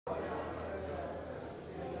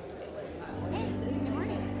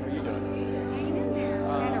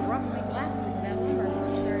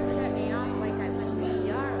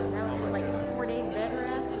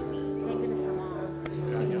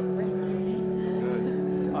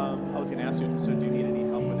was going to ask you, so do you need any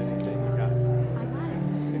help with anything? You got it? I got it.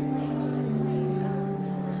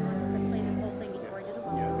 She wants to play this whole thing before I do the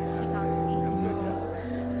vote. Yeah, She talked to me. I'm good, yeah.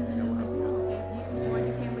 Okay. Do you want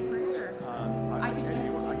to do family prayer? I can if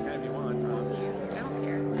you want. I can if you want. I don't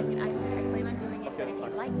care. I plan on doing it, Okay, but if that's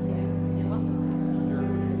you'd fine. like to, you're welcome to.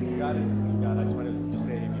 You got it. You got it. I just wanted to just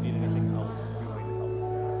say if you need anything, I'll be willing to help.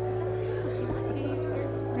 It's up to you. If you want to,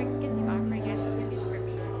 Greg's going to do offering. Ashley's going to do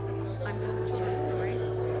scripture. I'm doing the children's story,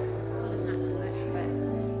 so there's not too much. But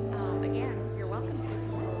again, you're welcome to if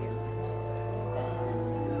you want to.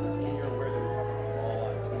 And you're aware that we have a call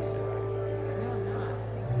on Tuesday, right? No, I'm not.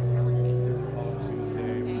 Thanks for telling me. There's a call on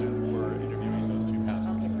Tuesday for interviewing those two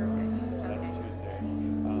pastors. Okay, perfect. So that's Okay. Tuesday.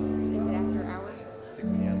 Is it after hours? 6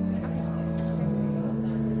 p.m. Yeah.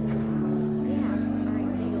 All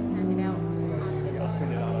right. So you'll send it out on Tuesday. I'll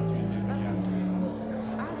send it out on Tuesday. But yeah,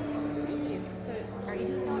 All right. Thank you. So are you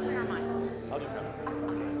doing that or mine? I'll do that.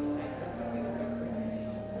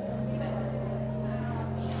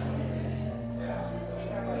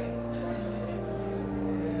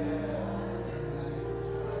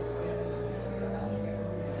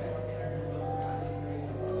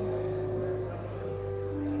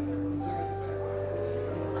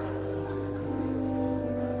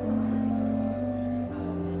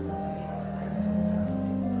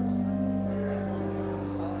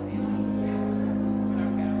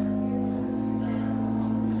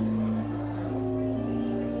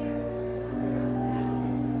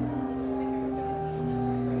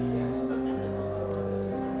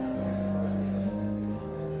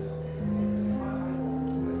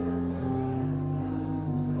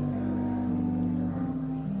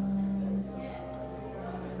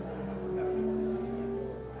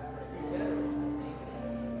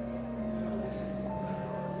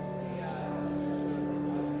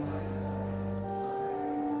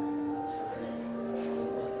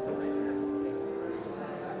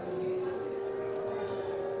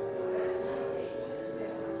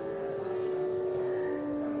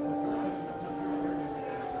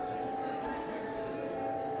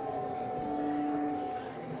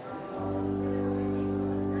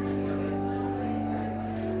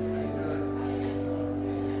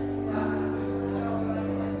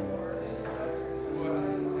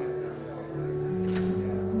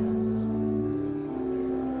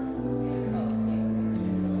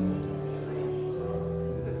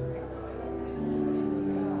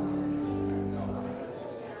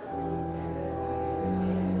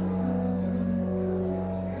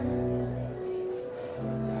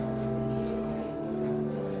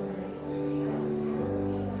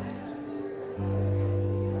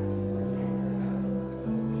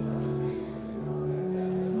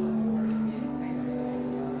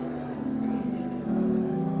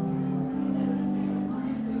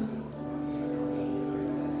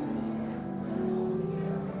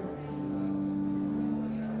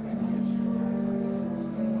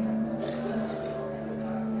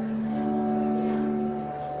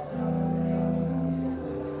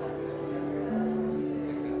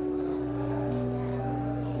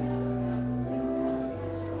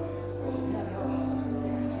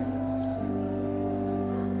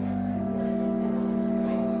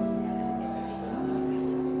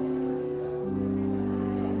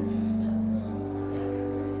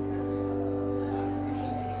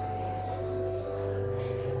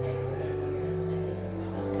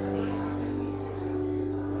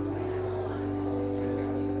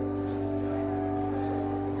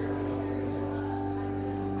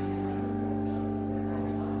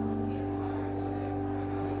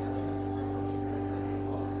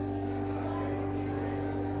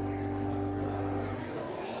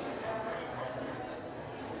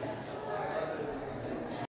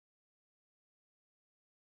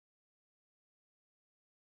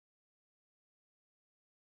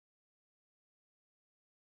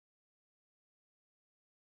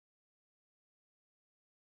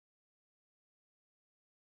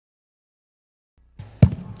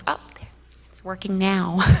 Oh, it's working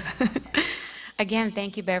now. Again,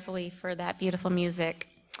 thank you, Beverly, for that beautiful music.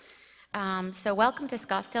 So welcome to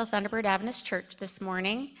Scottsdale Thunderbird Adventist Church this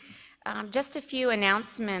morning. Just a few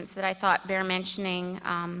announcements that I thought bear mentioning.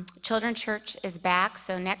 Children's Church is back,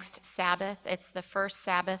 so next Sabbath, it's the first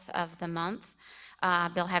Sabbath of the month.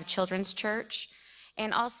 They'll have Children's Church.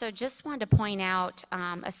 And also just wanted to point out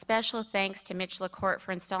a special thanks to Mitch LaCourte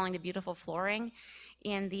for installing the beautiful flooring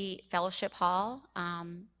in the fellowship hall.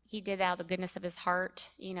 He did that out of the goodness of his heart.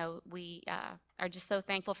 You know, we are just so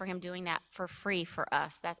thankful for him doing that for free for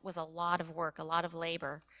us. That was a lot of work, a lot of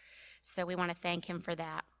labor. So we want to thank him for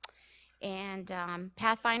that. And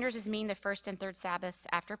Pathfinders is meeting the first and third Sabbaths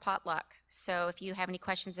after potluck. So if you have any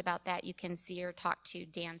questions about that, you can see or talk to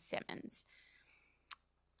Dan Simmons.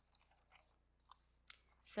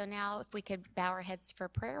 So now if we could bow our heads for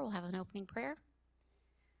prayer, we'll have an opening prayer.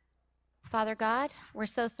 Father God, we're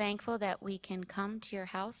so thankful that we can come to your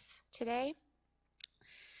house today.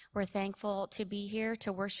 We're thankful to be here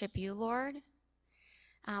to worship you, Lord.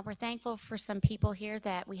 We're thankful for some people here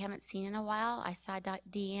that we haven't seen in a while. I saw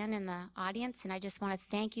Deanne in the audience, and I just want to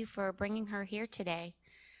thank you for bringing her here today.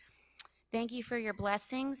 Thank you for your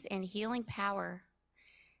blessings and healing power.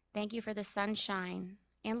 Thank you for the sunshine.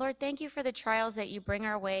 And Lord, thank you for the trials that you bring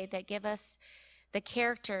our way that give us the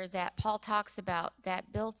character that Paul talks about,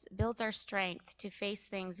 that builds our strength to face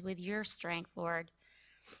things with your strength, Lord.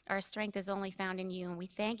 Our strength is only found in you, and we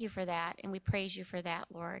thank you for that, and we praise you for that,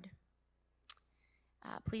 Lord.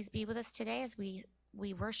 Please be with us today as we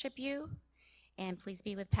worship you, and please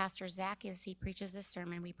be with Pastor Zack as he preaches this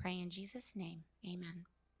sermon. We pray in Jesus' name. Amen.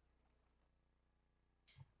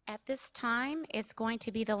 At this time, it's going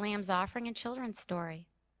to be the Lamb's Offering and Children's Story.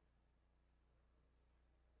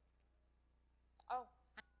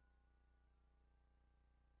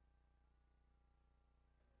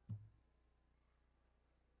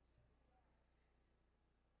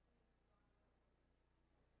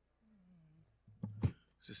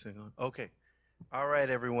 Is this thing on? Okay. All right,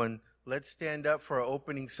 everyone. Let's stand up for our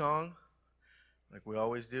opening song, like we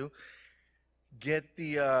always do. Get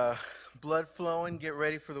the blood flowing. Get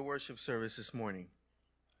ready for the worship service this morning.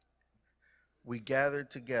 We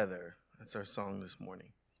gathered together. That's our song this morning.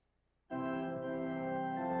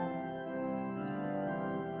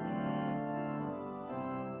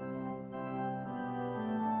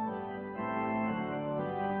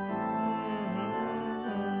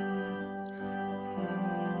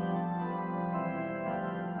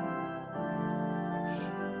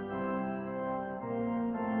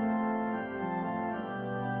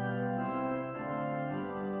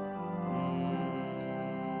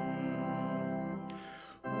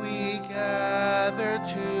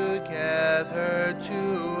 Together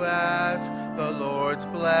to ask the Lord's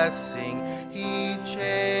blessing. He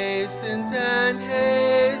chastens and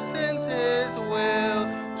hastens his will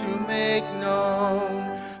to make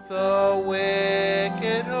known. The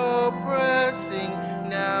wicked oppressing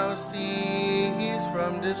now cease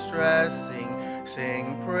from distressing.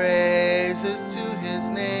 Sing praises to his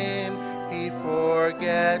name. He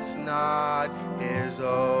forgets not his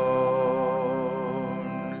own.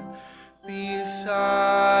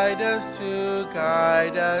 Beside us to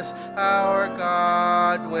guide us, our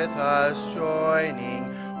God with us joining,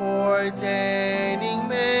 ordaining,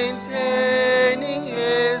 maintaining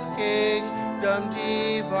his kingdom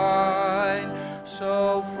divine.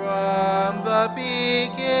 So from the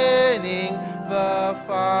beginning, the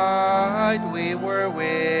fight we were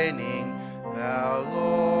winning. Thou,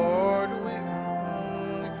 Lord,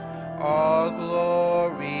 all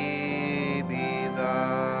glory be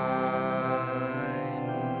thine.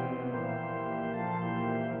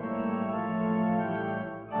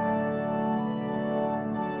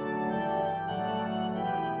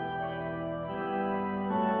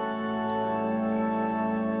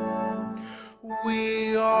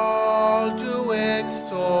 We all do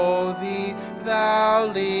extol thee, thou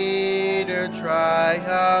leader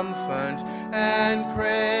triumphant, and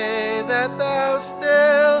pray that thou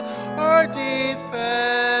still our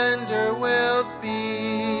defender wilt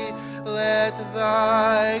be. Let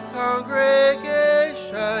thy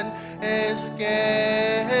congregation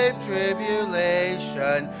escape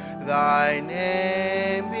tribulation, thy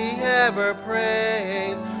name be ever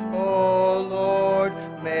praised, O Lord,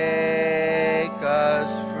 make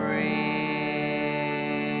us free.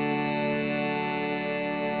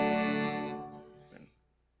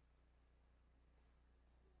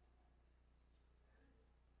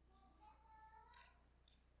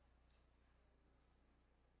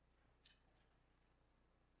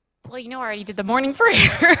 Well, you know, I already did the morning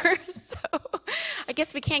prayer, so I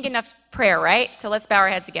guess we can't get enough prayer, right? So let's bow our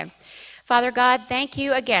heads again. Father God, thank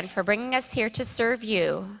you again for bringing us here to serve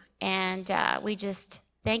you, and we just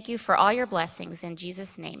thank you for all your blessings. In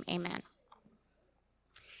Jesus' name, amen.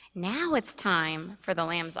 Now it's time for the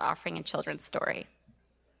Lamb's Offering and Children's Story.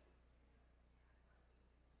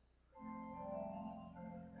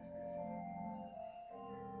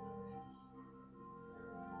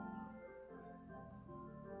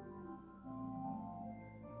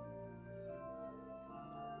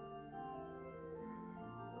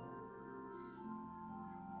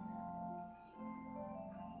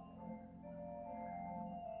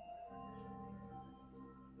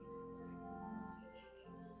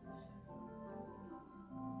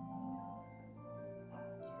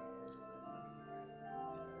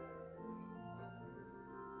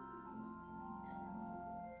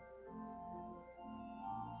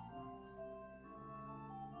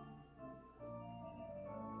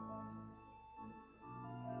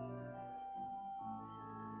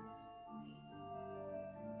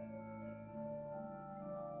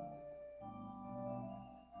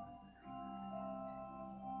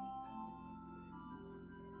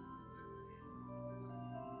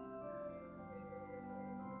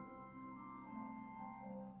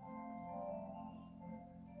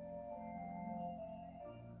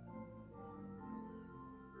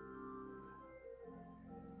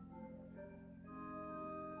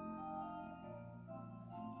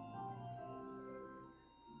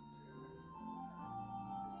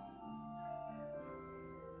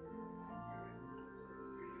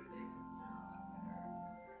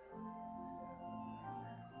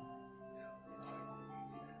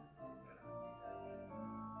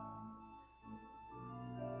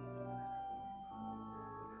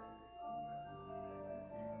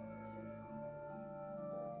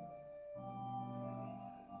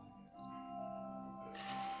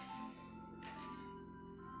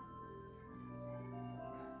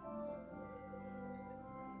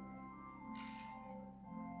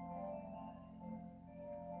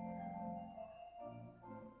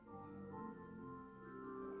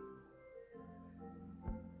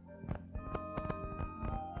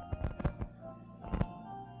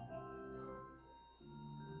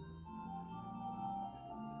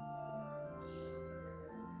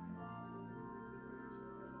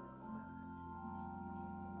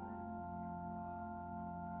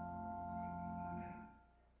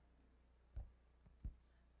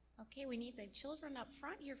 Okay, we need the children up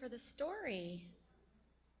front here for the story.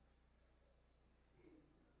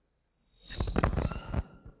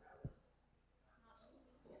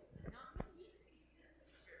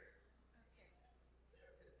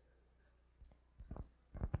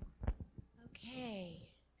 Okay.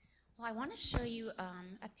 Well, I want to show you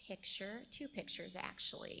a picture, two pictures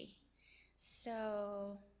actually.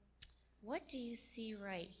 So, what do you see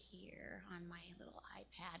right here on my little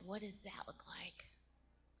iPad? What does that look like?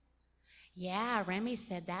 Yeah, Remy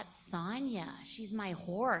said that's Sonia. She's my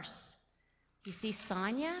horse. You see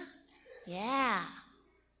Sonia? Yeah.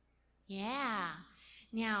 Yeah.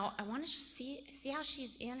 Now, I want to see how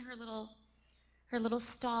she's in her little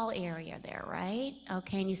stall area there, right?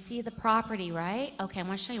 Okay, and you see the property, right? Okay, I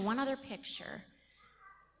want to show you one other picture.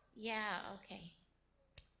 Yeah, okay.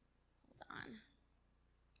 Hold on.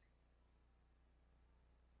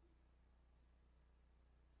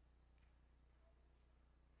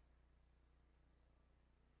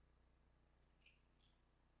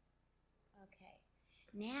 Okay.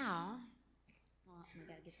 Now, well, I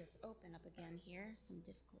gotta get this open up again here. Some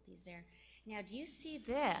difficulties there. Now, do you see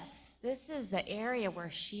this? This is the area where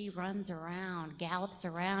she runs around, gallops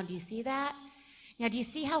around. Do you see that? Now, do you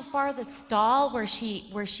see how far the stall where she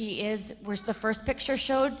is, where the first picture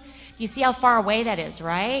showed? Do you see how far away that is,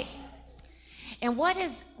 right? And what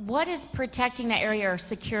is protecting that area or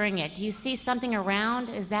securing it? Do you see something around?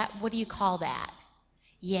 What do you call that?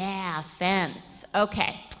 Yeah, fence.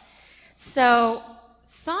 Okay. So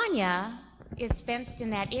Sonia is fenced in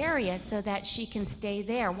that area so that she can stay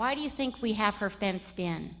there. Why do you think we have her fenced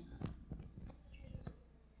in?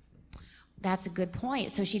 That's a good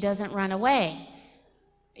point. So she doesn't run away.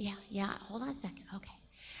 Yeah, hold on a second. Okay.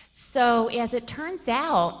 So as it turns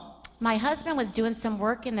out, my husband was doing some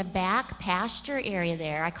work in the back pasture area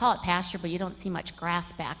there. I call it pasture, but you don't see much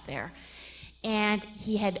grass back there. And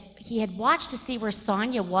he had watched to see where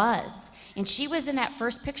Sonia was. And she was in that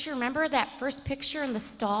first picture. Remember that first picture in the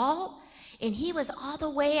stall? And he was all the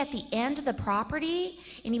way at the end of the property,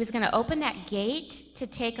 and he was going to open that gate to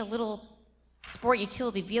take a little sport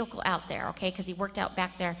utility vehicle out there, okay, because he worked out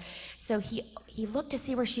back there. So he looked to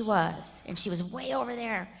see where she was, and she was way over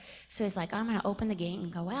there. So he's like, I'm going to open the gate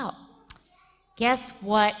and go out. Guess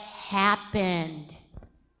what happened?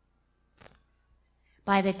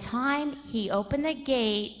 By the time he opened the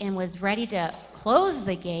gate and was ready to close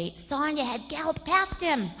the gate, Sonia had galloped past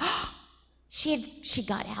him. She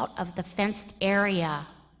got out of the fenced area.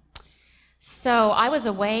 So I was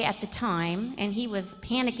away at the time, and he was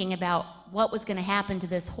panicking about what was going to happen to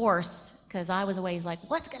this horse, because I was away. He's like,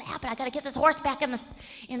 what's going to happen? I got to get this horse back in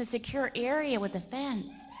the secure area with the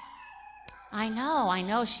fence. I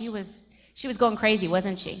know. She was going crazy,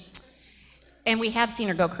 wasn't she? And we have seen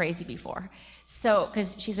her go crazy before. So,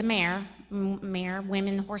 because she's a mare,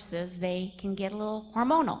 women, horses, they can get a little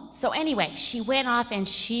hormonal. So anyway, she went off and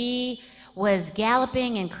she was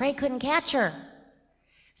galloping and Craig couldn't catch her.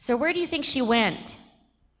 So where do you think she went?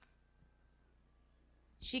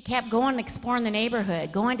 She kept going, exploring the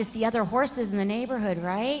neighborhood, going to see other horses in the neighborhood,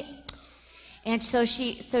 right? And so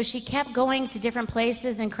she kept going to different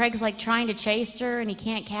places, and Craig's like trying to chase her and he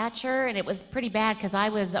can't catch her, and it was pretty bad because I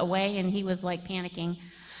was away and he was like panicking.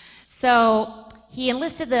 So he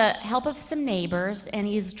enlisted the help of some neighbors, and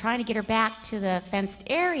he was trying to get her back to the fenced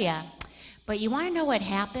area. But you want to know what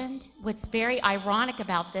happened? What's very ironic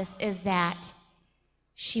about this is that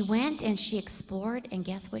she went and she explored, and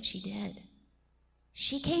guess what she did?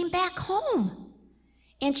 She came back home,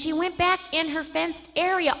 and she went back in her fenced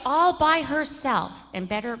area all by herself. And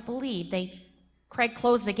better believe, Craig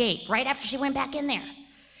closed the gate right after she went back in there.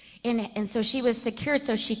 And so she was secured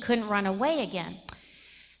so she couldn't run away again.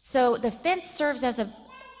 So the fence serves as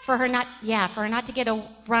for her not to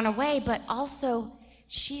run away, but also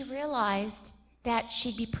she realized that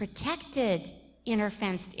she'd be protected in her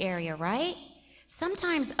fenced area, right?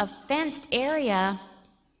 Sometimes a fenced area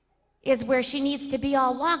is where she needs to be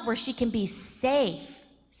all along, where she can be safe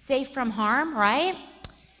from harm, right?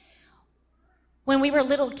 When we were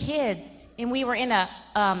little kids and we were in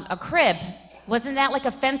a crib, wasn't that like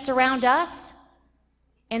a fence around us?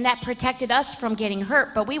 And that protected us from getting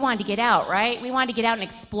hurt, but we wanted to get out, right? We wanted to get out and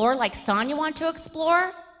explore like Sonia wanted to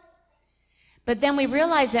explore. But then we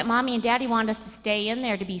realized that Mommy and Daddy wanted us to stay in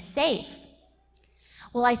there to be safe.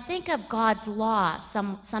 Well, I think of God's law,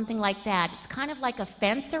 something like that. It's kind of like a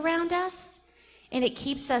fence around us, and it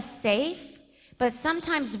keeps us safe. But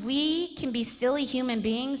sometimes we can be silly human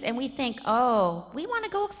beings, and we think, oh, we want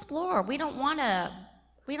to go explore. We don't want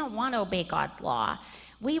to obey God's law.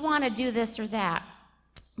 We want to do this or that.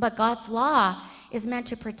 But God's law is meant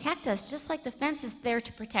to protect us, just like the fence is there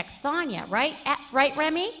to protect Sonia, right? Right,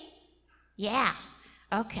 Remy? Yeah.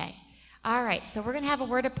 Okay. All right. So we're going to have a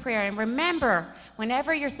word of prayer. And remember,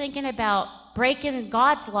 whenever you're thinking about breaking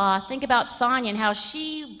God's law, think about Sonia and how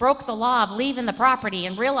she broke the law of leaving the property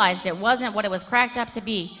and realized it wasn't what it was cracked up to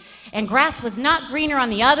be. And grass was not greener on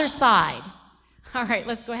the other side. All right.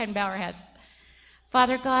 Let's go ahead and bow our heads.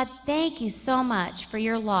 Father God, thank you so much for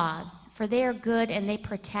your laws, for they are good and they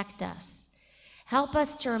protect us. Help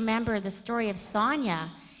us to remember the story of Sonia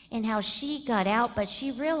and how she got out, but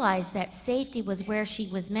she realized that safety was where she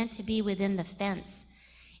was meant to be, within the fence,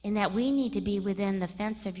 and that we need to be within the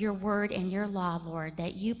fence of your word and your law, Lord,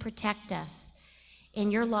 that you protect us,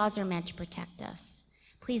 and your laws are meant to protect us.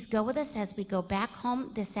 Please go with us as we go back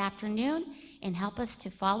home this afternoon and help us to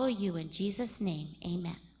follow you. In Jesus' name,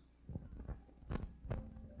 amen.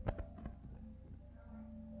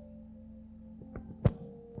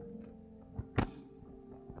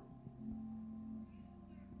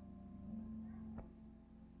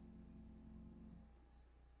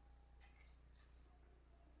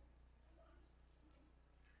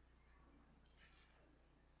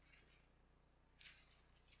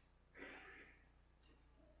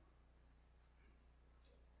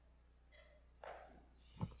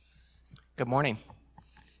 Good morning.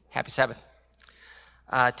 Happy Sabbath.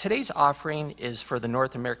 Today's offering is for the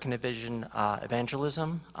North American Division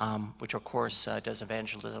Evangelism, which of course does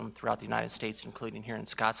evangelism throughout the United States, including here in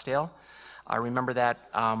Scottsdale. Remember that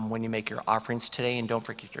when you make your offerings today, and don't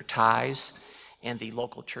forget your tithes and the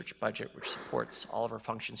local church budget, which supports all of our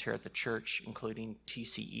functions here at the church, including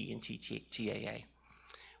TCE and TAA.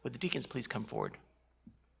 Would the deacons please come forward?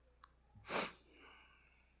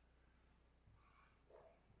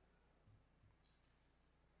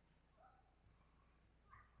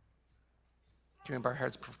 Can we bow our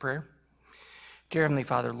hearts for prayer? Dear Heavenly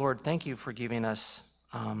Father, Lord, thank you for giving us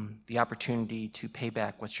the opportunity to pay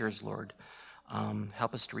back what's yours, Lord.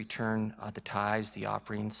 Help us to return the tithes, the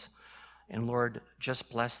offerings, and Lord,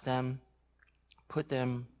 just bless them, put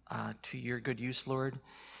them to your good use, Lord.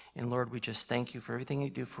 And Lord, we just thank you for everything you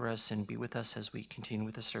do for us, and be with us as we continue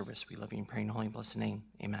with the service. We love you and pray in your holy and blessed name.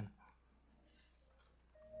 Amen.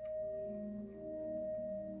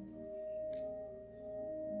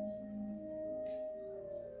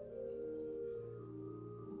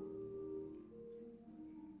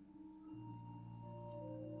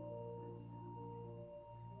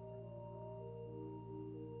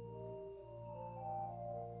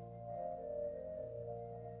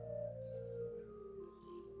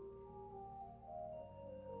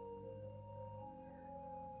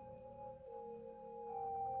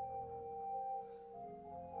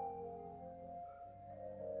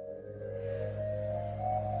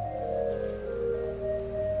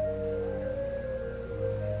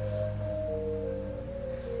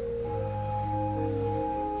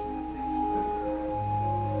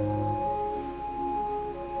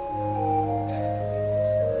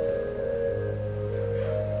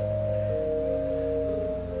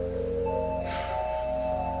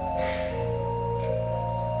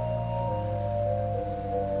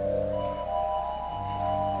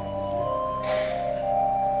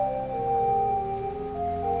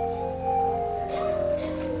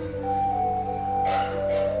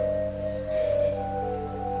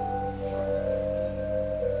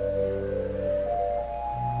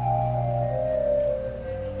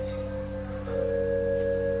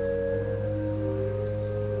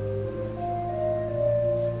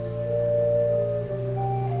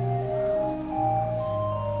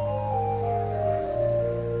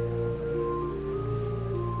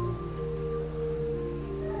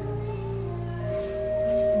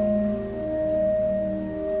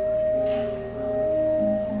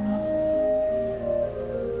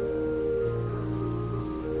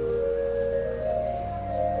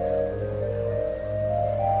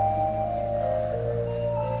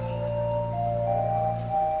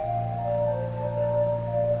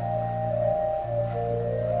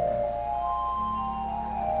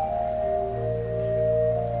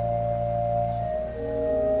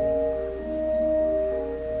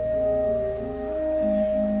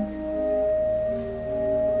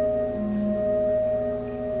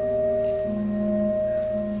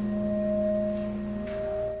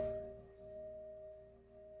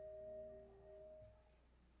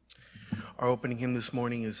 Our opening hymn this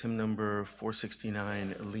morning is hymn number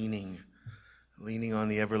 469, Leaning on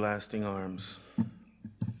the Everlasting Arms.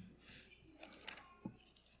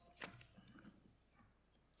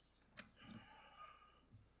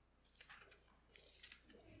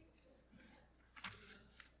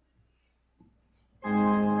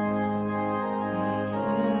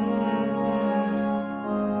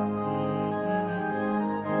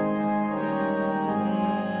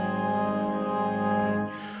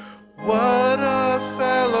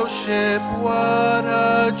 fellowship, what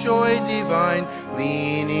a joy divine,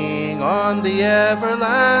 leaning on the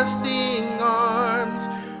everlasting arms.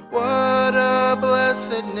 What a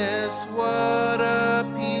blessedness, what a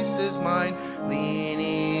peace is mine,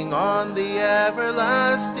 leaning on the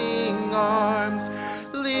everlasting arms.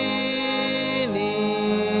 Leaning,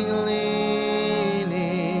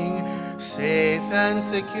 safe and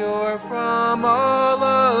secure from all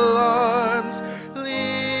alarms. Leaning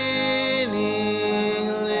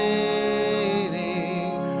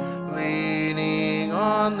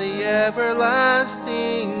on the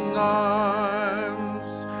everlasting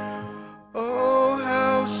arms. Oh,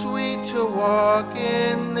 how sweet to walk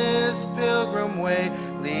in this pilgrim way,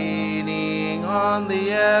 leaning on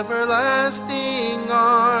the everlasting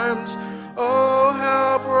arms. Oh,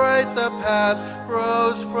 how bright the path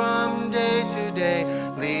grows from day to day,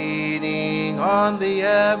 leaning on the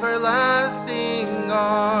everlasting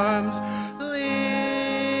arms. Leaning,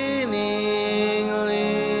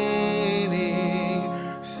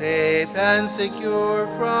 safe and secure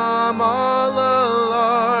from all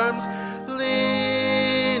alarms. Leaning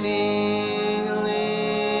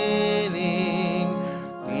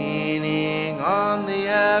on the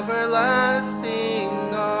everlasting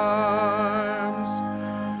arms.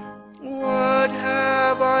 What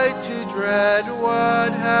have I to dread?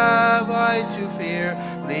 What have I to fear?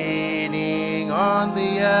 Leaning on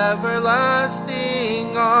the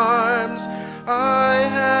everlasting arms. I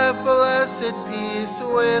have blessed peace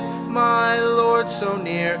with my Lord so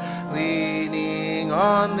near, leaning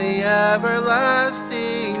on the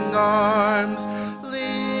everlasting arms.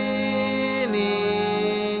 Leaning,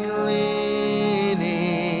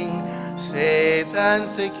 safe and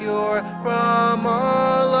secure from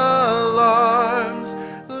all alarms.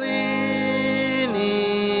 Leaning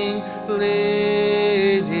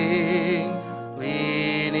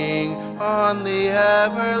on the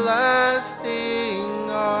everlasting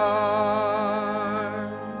arms.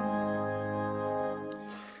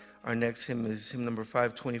 Our next hymn is hymn number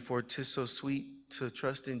 524, "'Tis So Sweet to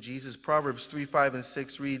Trust in Jesus." Proverbs 3, 5, and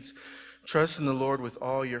 6 reads, "Trust in the Lord with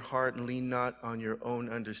all your heart and lean not on your own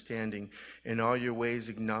understanding. In all your ways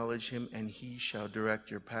acknowledge him, and he shall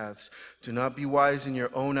direct your paths. Do not be wise in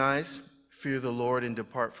your own eyes. Fear the Lord and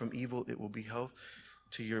depart from evil. It will be health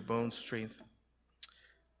to your bones, strength."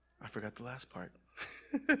 I forgot the last part.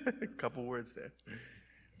 A couple words there.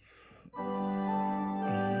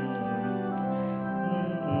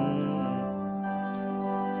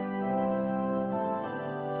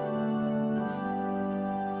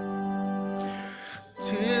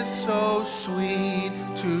 "'Tis so sweet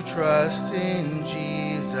to trust in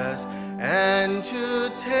Jesus and to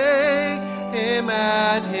take him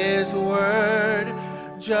at his word,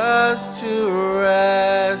 just to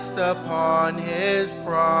rest upon his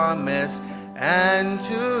promise and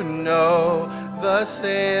to know, thus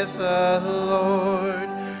saith the Lord.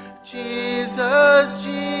 Jesus,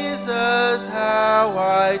 Jesus, how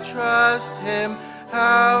I trust him,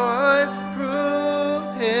 how I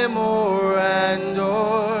proved him o'er and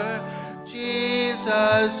o'er.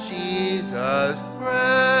 Jesus, Jesus,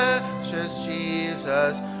 precious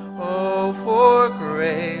Jesus, oh, for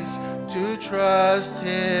grace to trust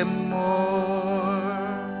him more.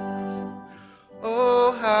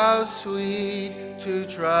 Oh, how sweet to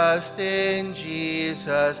trust in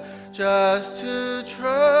Jesus, just to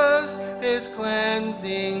trust his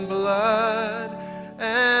cleansing blood,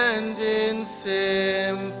 and in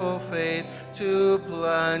simple faith to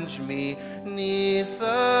plunge me 'neath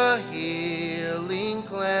the healing,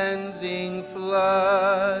 cleansing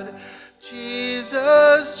flood.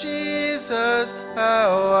 Jesus, Jesus,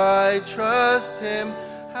 how I trust him,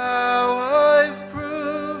 how I've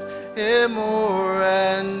proved him o'er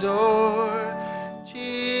and o'er.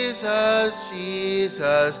 Jesus,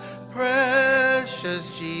 Jesus,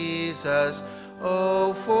 precious Jesus,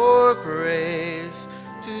 oh, for grace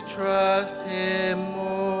to trust him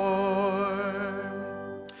more.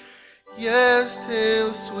 Yes,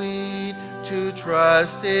 'tis sweet to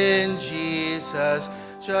trust in Jesus,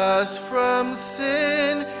 just from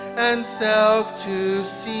sin and self to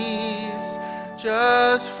cease,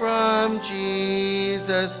 just from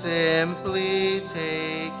Jesus simply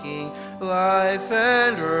taking life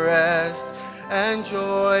and rest and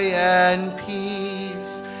joy and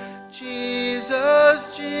peace.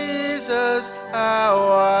 Jesus, Jesus, how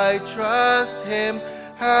I trust him,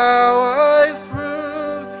 how I've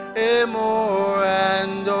proved him o'er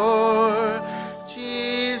and o'er.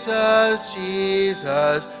 Jesus,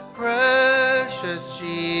 Jesus, precious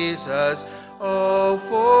Jesus, oh,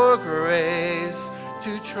 for grace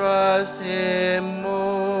to trust him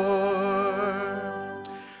more.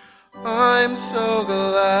 I I'm so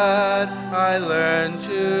glad I learned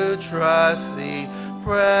to trust thee,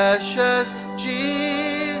 precious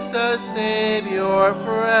Jesus, Savior,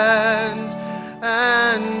 friend.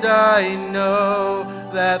 And I know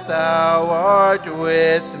that thou art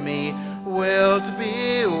with me, wilt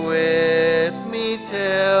be with me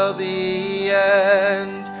till the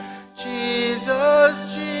end.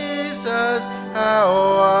 Jesus, Jesus,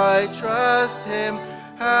 how I trust him,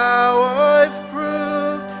 how I've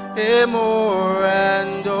proved him o'er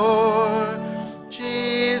and o'er.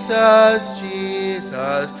 Jesus,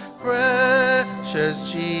 Jesus,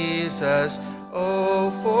 precious Jesus,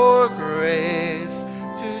 oh, for grace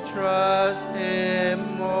to trust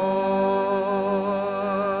him more.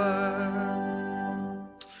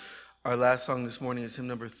 Our last song this morning is hymn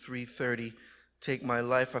number 330, Take My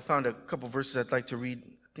Life. I found a couple verses I'd like to read,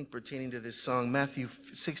 I think pertaining to this song. Matthew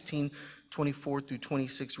 16, 24 through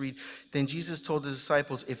 26 read, Then Jesus told his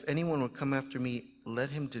disciples, if anyone would come after me, let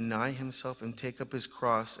him deny himself and take up his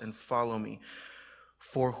cross and follow me.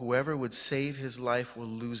 For whoever would save his life will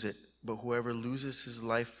lose it, but whoever loses his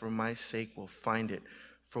life for my sake will find it.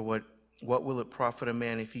 For what will it profit a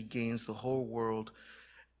man if he gains the whole world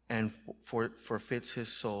and forfeits his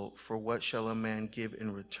soul? For what shall a man give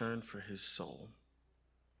in return for his soul?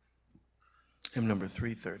 Hymn number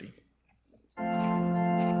 330.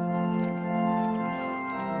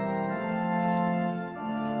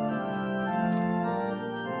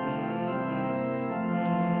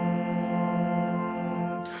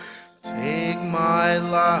 Take my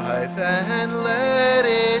life and let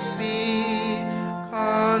it be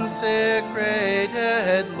consecrated,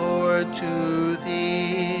 Lord, to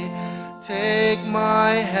thee. Take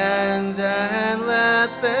my hands and let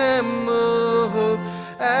them move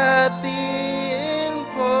at the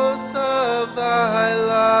impulse of thy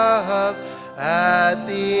love, at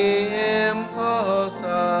the impulse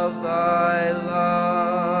of thy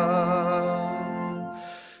love.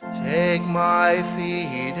 Take my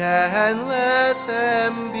feet and let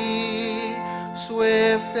them be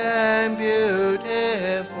swift and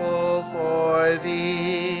beautiful for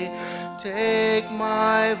thee. Take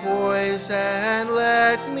my voice and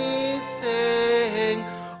let me sing,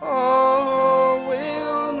 always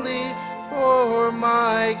only for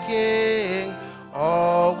my King,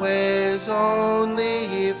 always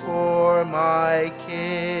only for my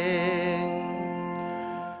King.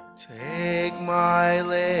 Take my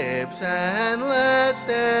lips and let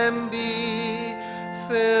them be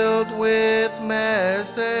filled with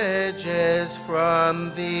messages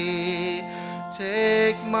from thee.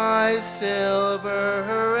 Take my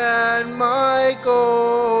silver and my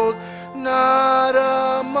gold, not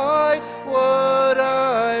a mite would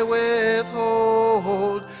I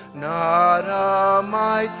withhold, not a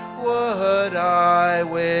mite would I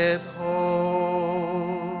withhold.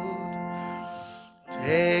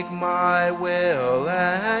 Take my will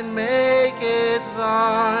and make it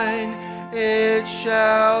thine, it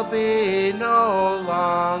shall be no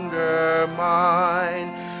longer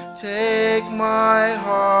mine. Take my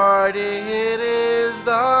heart, it is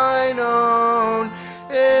thine own,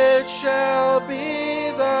 it shall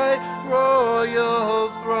be thy royal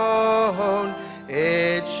throne,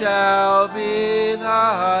 it shall be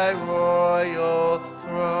thy royal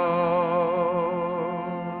throne.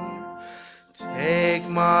 Take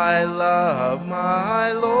my love,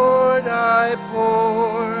 my Lord, I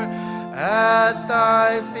pour at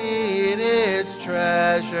thy feet its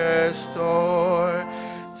treasure store.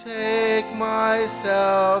 Take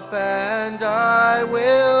myself and I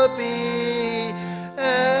will be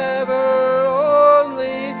ever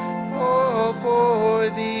only for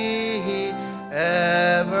thee,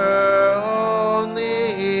 ever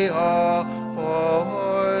only all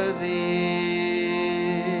for thee.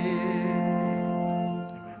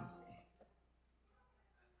 Amen.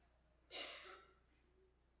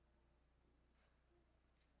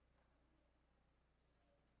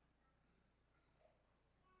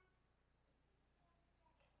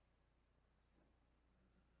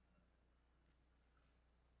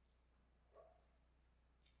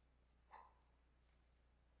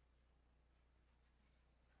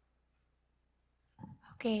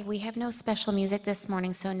 Okay, we have no special music this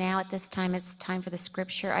morning, so now at this time it's time for the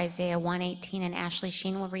scripture, Isaiah 1:18, and Ashley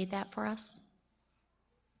Sheen will read that for us.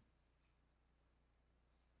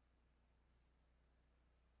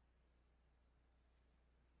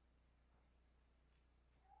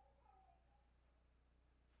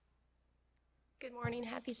 Good morning,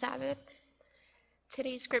 happy Sabbath.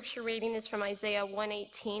 Today's scripture reading is from Isaiah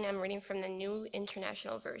 1:18. I'm reading from the New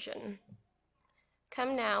International Version.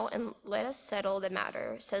 Come now and let us settle the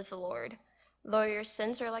matter, says the Lord. Though your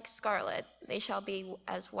sins are like scarlet, they shall be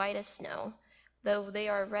as white as snow. Though they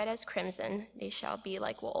are red as crimson, they shall be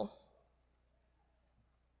like wool.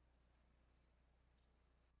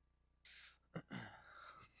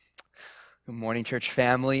 Good morning, church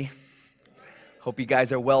family. Hope you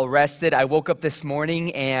guys are well rested. I woke up this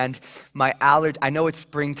morning and I know it's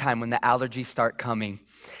springtime when the allergies start coming.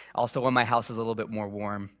 Also, when my house is a little bit more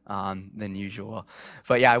warm than usual.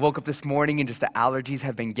 But yeah, I woke up this morning and just the allergies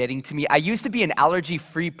have been getting to me. I used to be an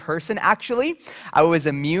allergy-free person, actually. I was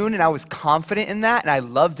immune and I was confident in that, and I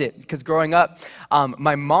loved it. Because growing up,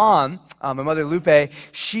 my mom, my mother Lupe,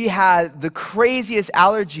 she had the craziest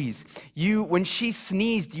allergies. When she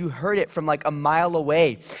sneezed, you heard it from like a mile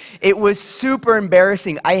away. It was super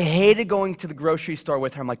embarrassing. I hated going to the grocery store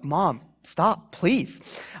with her. I'm like, Mom, stop, please.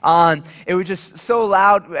 It was just so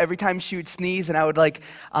loud every time she would sneeze, and I would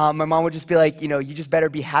my mom would just be like, you just better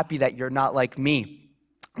be happy that you're not like me.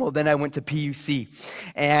 Well, then I went to PUC,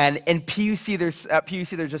 and in PUC,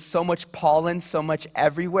 there's just so much pollen, so much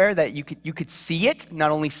everywhere that you could see it,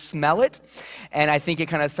 not only smell it, and I think it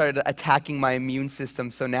kind of started attacking my immune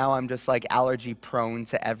system. So now I'm just like allergy prone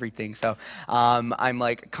to everything. So I'm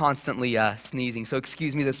like constantly sneezing. So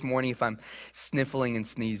excuse me this morning if I'm sniffling and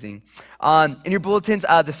sneezing. In your bulletins,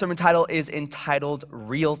 the sermon title is entitled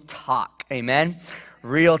 "Real Talk." Amen.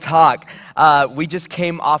 Real talk. We just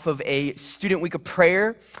came off of a student week of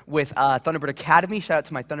prayer with Thunderbird Academy. Shout out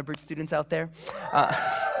to my Thunderbird students out there.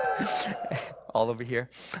 All over here.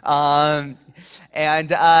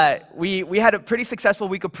 We had a pretty successful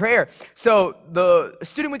week of prayer. So the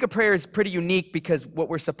student week of prayer is pretty unique because what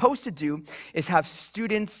we're supposed to do is have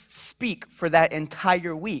students speak for that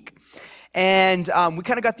entire week. And we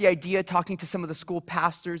kind of got the idea talking to some of the school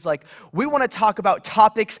pastors, like, we want to talk about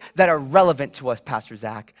topics that are relevant to us, Pastor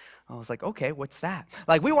Zack. I was like, okay, what's that?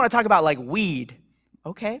 Like, we want to talk about, like, weed.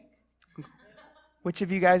 Okay. Which of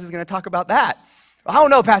you guys is going to talk about that? I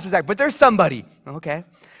don't know, Pastor Zack, but there's somebody. Okay.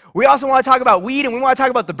 We also want to talk about weed, and we want to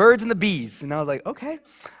talk about the birds and the bees. And I was like, okay.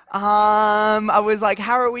 I was like,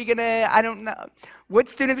 how are we going to, I don't know. What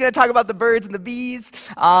student's going to talk about the birds and the bees?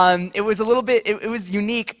 It was a little bit, it was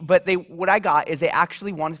unique, but what I got is they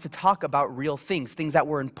actually wanted to talk about real things that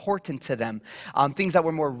were important to them, things that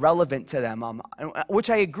were more relevant to them, which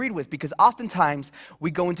I agreed with, because oftentimes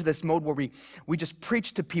we go into this mode where we just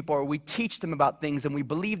preach to people or we teach them about things, and we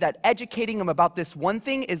believe that educating them about this one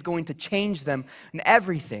thing is going to change them in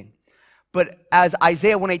everything. But as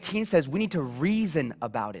Isaiah 1:18 says, we need to reason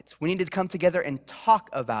about it. We need to come together and talk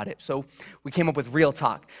about it. So we came up with Real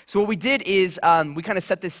Talk. So what we did is we kind of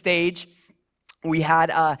set this stage. We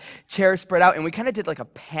had chairs spread out, and we kind of did like a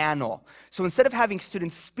panel. So instead of having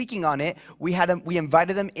students speaking on it, we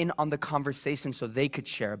invited them in on the conversation so they could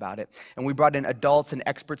share about it. And we brought in adults and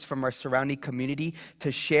experts from our surrounding community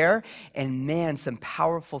to share. And man, some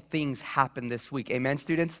powerful things happened this week. Amen,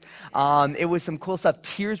 students? It was some cool stuff.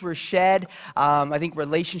 Tears were shed. I think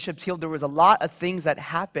relationships healed. There was a lot of things that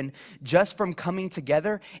happened just from coming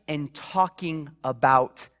together and talking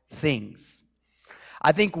about things.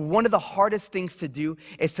 I think one of the hardest things to do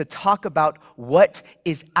is to talk about what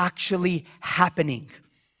is actually happening.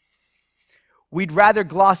 We'd rather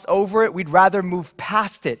gloss over it. We'd rather move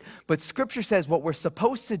past it. But Scripture says what we're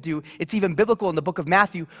supposed to do, it's even biblical in the book of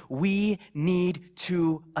Matthew, we need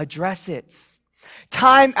to address it.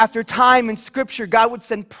 Time after time in Scripture, God would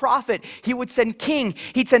send prophet, He would send king,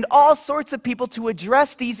 He'd send all sorts of people to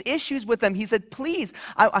address these issues with them. He said, please,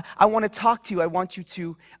 I want to talk to you. I want you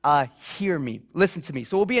to hear me, listen to me.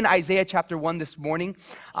 So we'll be in Isaiah chapter 1 this morning.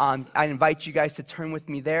 I invite you guys to turn with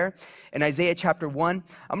me there. In Isaiah chapter 1,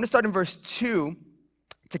 I'm going to start in verse 2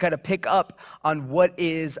 to kind of pick up on what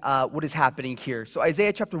is happening here. So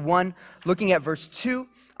Isaiah chapter 1, looking at verse 2,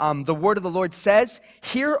 the word of the Lord says,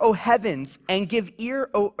 "Hear, O heavens, and give ear,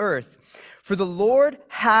 O earth, for the Lord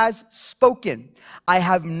has spoken. I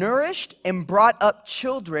have nourished and brought up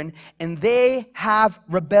children, and they have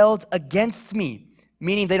rebelled against me."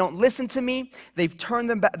 Meaning they don't listen to me, they turn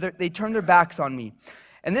their backs on me.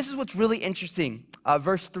 And this is what's really interesting,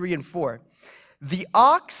 verse 3 and 4. "The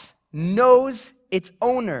ox knows its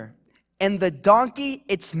owner, and the donkey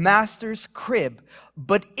its master's crib.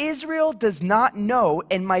 But Israel does not know,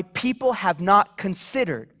 and my people have not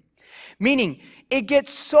considered." Meaning, it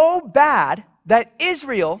gets so bad that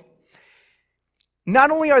Israel, not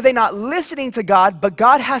only are they not listening to God, but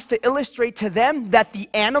God has to illustrate to them that the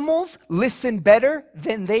animals listen better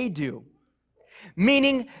than they do.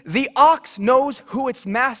 Meaning, the ox knows who its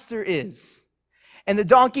master is. And the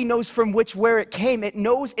donkey knows from where it came. It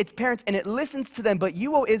knows its parents and it listens to them. But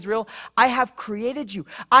you, O Israel, I have created you.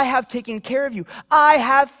 I have taken care of you. I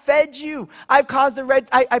have fed you. I've caused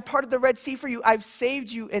I parted the Red Sea for you. I've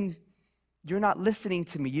saved you, and you're not listening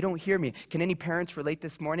to me. You don't hear me. Can any parents relate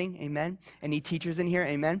this morning? Amen. Any teachers in here?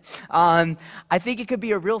 Amen. I think it could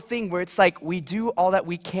be a real thing where it's like we do all that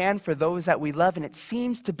we can for those that we love, and it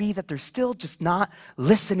seems to be that they're still just not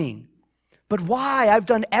listening. But why? I've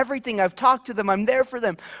done everything. I've talked to them. I'm there for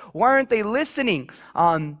them. Why aren't they listening?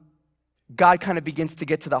 God kind of begins to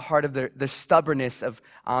get to the heart of the stubbornness of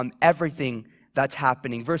everything that's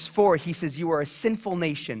happening. Verse 4, he says, you are a sinful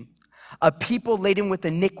nation, a people laden with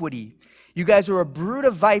iniquity. You guys are a brood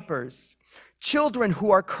of vipers, children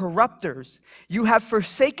who are corrupters. You have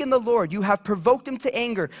forsaken the Lord. You have provoked him to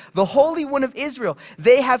anger, the Holy One of Israel.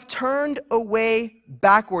 They have turned away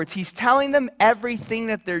backwards. He's telling them everything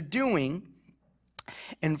that they're doing.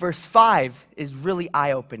 And verse 5 is really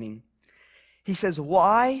eye-opening. He says,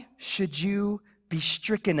 why should you be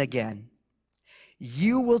stricken again?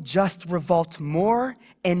 You will just revolt more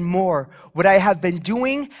and more. What I have been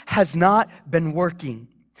doing has not been working.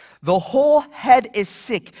 The whole head is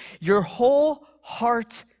sick. Your whole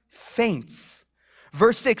heart faints.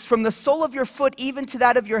 Verse 6, from the sole of your foot even to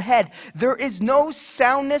that of your head, there is no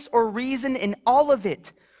soundness or reason in all of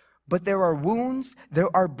it. But there are wounds,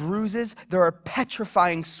 there are bruises, there are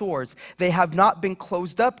petrifying sores. They have not been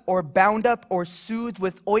closed up or bound up or soothed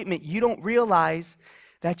with ointment. You don't realize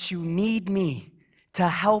that you need me to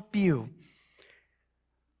help you.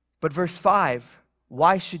 But verse 5,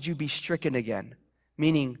 why should you be stricken again?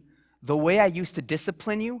 Meaning, the way I used to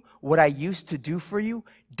discipline you, what I used to do for you,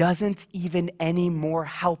 doesn't even anymore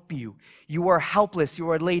help you. You are helpless, you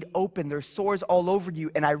are laid open, there's sores all over you,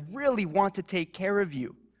 and I really want to take care of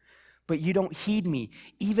you. But you don't heed me.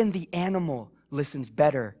 Even the animal listens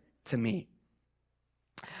better to me.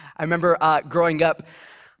 I remember growing up,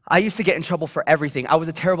 I used to get in trouble for everything. I was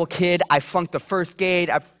a terrible kid. I flunked the first grade.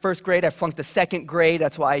 I flunked the second grade.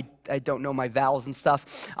 That's why I don't know my vowels and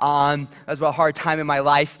stuff. That was a hard time in my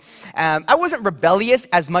life. I wasn't rebellious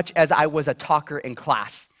as much as I was a talker in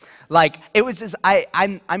class. Like, it was just,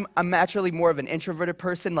 I'm naturally more of an introverted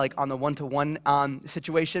person, like on the one-to-one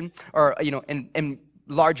situation, or, you know, in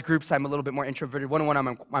large groups, I'm a little bit more introverted.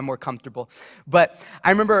 One-on-one, I'm more comfortable. But I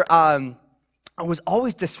remember I was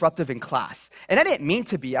always disruptive in class. And I didn't mean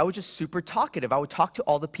to be. I was just super talkative. I would talk to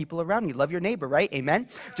all the people around me. Love your neighbor, right? Amen?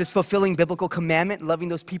 Just fulfilling biblical commandment, loving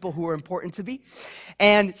those people who are important to me.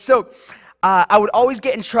 And so I would always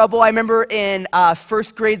get in trouble. I remember in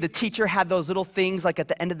first grade, the teacher had those little things like at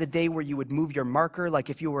the end of the day where you would move your marker. Like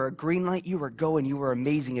if you were a green light, you were going, you were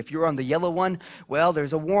amazing. If you were on the yellow one, well,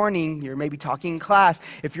 there's a warning. You're maybe talking in class.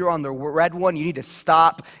 If you're on the red one, you need to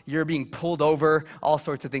stop. You're being pulled over. All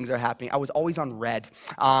sorts of things are happening. I was always on red.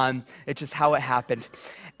 It's just how it happened.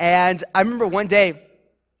 And I remember one day,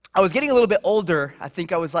 I was getting a little bit older. I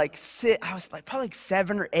think I was probably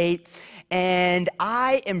 7 or 8, and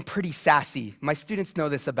I am pretty sassy. My students know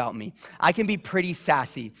this about me. I can be pretty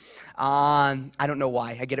sassy. I don't know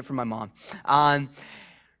why. I get it from my mom.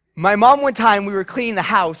 My mom, one time, we were cleaning the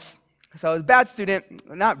house. So I was a bad student,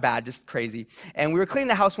 not bad, just crazy. And we were cleaning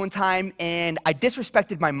the house one time, and I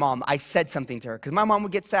disrespected my mom. I said something to her, because my mom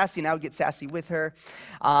would get sassy, and I would get sassy with her.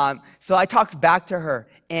 So I talked back to her,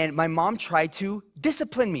 and my mom tried to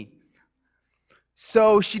discipline me.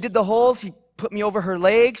 So she did she put me over her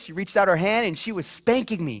legs, she reached out her hand, and she was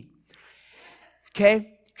spanking me.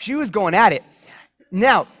 Okay? She was going at it.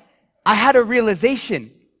 Now, I had a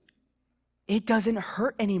realization. It doesn't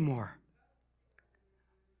hurt anymore.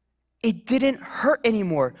 It didn't hurt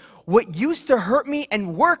anymore. What used to hurt me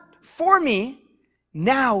and worked for me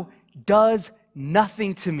now does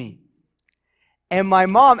nothing to me. And my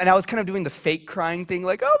mom, and I was kind of doing the fake crying thing,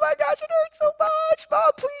 like, oh my gosh, it hurts so much. Mom,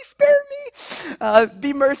 please spare me.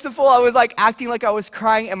 Be merciful. I was like acting like I was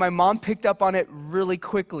crying, and my mom picked up on it really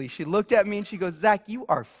quickly. She looked at me and she goes, Zach, you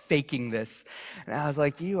are faking this. And I was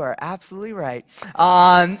like, you are absolutely right.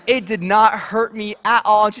 It did not hurt me at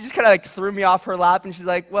all. And she just kind of like threw me off her lap, and she's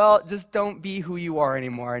like, well, just don't be who you are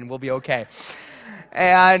anymore, and we'll be okay.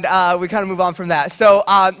 And we kind of move on from that. So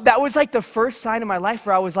that was like the first sign in my life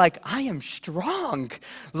where I was like, I am strong.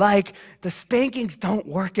 Like, the spankings don't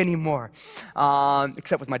work anymore.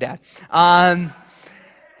 Except with my dad.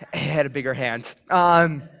 He had a bigger hand.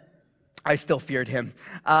 I still feared him.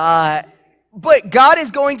 But God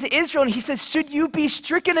is going to Israel, and he says, should you be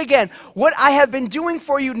stricken again? What I have been doing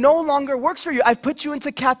for you no longer works for you. I've put you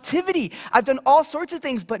into captivity. I've done all sorts of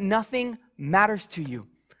things, but nothing matters to you.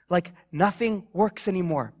 Like, nothing works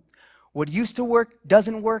anymore. What used to work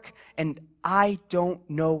doesn't work, and I don't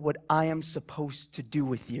know what I am supposed to do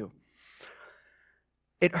with you.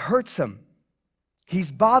 It hurts him.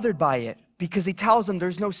 He's bothered by it because he tells them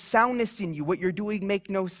there's no soundness in you. What you're doing makes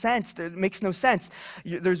no sense.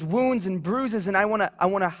 There's wounds and bruises, and I want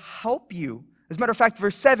to help you. As a matter of fact,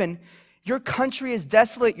 verse 7, your country is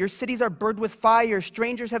desolate. Your cities are burned with fire.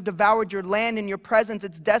 Strangers have devoured your land in your presence.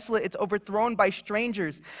 It's desolate. It's overthrown by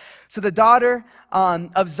strangers. So the daughter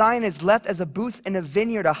of Zion is left as a booth in a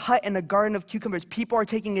vineyard, a hut in a garden of cucumbers. People are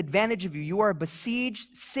taking advantage of you. You are a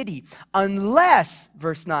besieged city. Unless,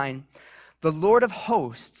 verse 9, the Lord of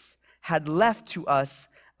hosts had left to us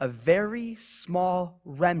a very small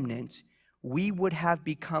remnant, we would have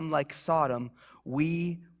become like Sodom.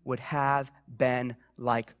 We would have been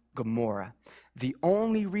like Gomorrah. The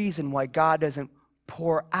only reason why God doesn't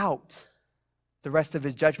pour out the rest of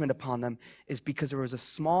his judgment upon them is because there was a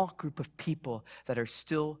small group of people that are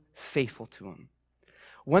still faithful to him.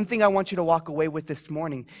 One thing I want you to walk away with this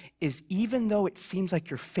morning is even though it seems like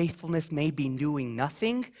your faithfulness may be doing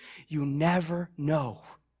nothing, you never know.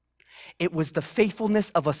 It was the faithfulness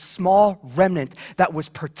of a small remnant that was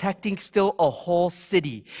protecting still a whole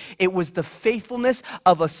city. It was the faithfulness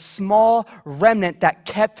of a small remnant that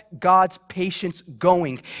kept God's patience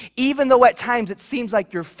going. Even though at times it seems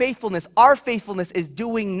like your faithfulness, our faithfulness is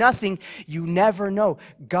doing nothing, you never know.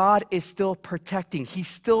 God is still protecting. He's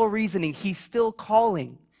still reasoning. He's still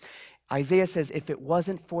calling. Isaiah says if it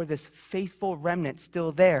wasn't for this faithful remnant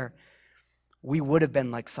still there, we would have been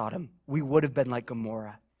like Sodom. We would have been like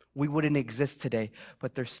Gomorrah. We wouldn't exist today,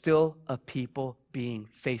 but there's still a people being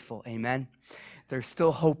faithful. Amen. They're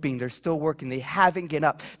still hoping. They're still working. They haven't given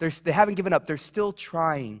up. They haven't given up. They're still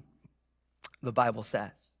trying, the Bible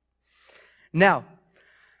says. Now,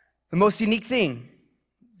 the most unique thing,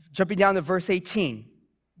 jumping down to verse 18,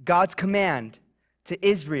 God's command to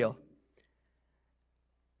Israel.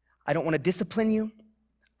 I don't want to discipline you.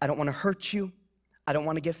 I don't want to hurt you. I don't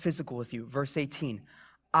want to get physical with you. Verse 18,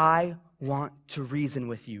 I want to reason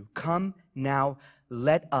with you. Come now,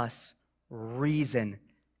 let us reason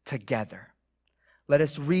together. Let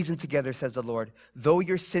us reason together, says the Lord. Though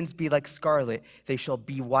your sins be like scarlet, they shall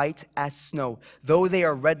be white as snow. Though they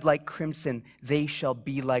are red like crimson, they shall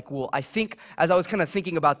be like wool. I think, as I was kind of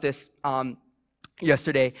thinking about this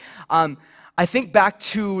yesterday, I think back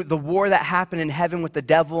to the war that happened in heaven with the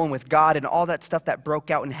devil and with God and all that stuff that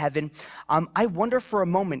broke out in heaven. I wonder for a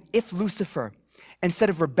moment if Lucifer,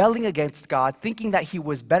 instead of rebelling against God, thinking that he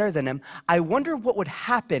was better than him, I wonder what would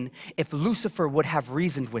happen if Lucifer would have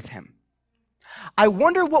reasoned with him. I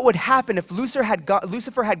wonder what would happen if Lucifer had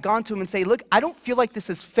gone to him and say, look, I don't feel like this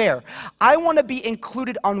is fair. I want to be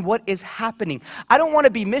included on what is happening. I don't want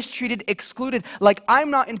to be mistreated, excluded, like I'm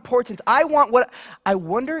not important. I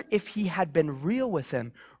wonder if he had been real with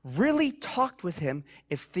him, really talked with him,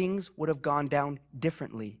 if things would have gone down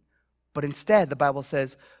differently. But instead, the Bible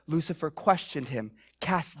says, Lucifer questioned him,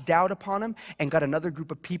 cast doubt upon him, and got another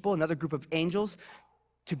group of people, another group of angels,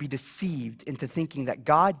 to be deceived into thinking that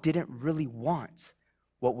God didn't really want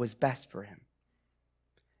what was best for him.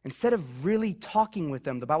 Instead of really talking with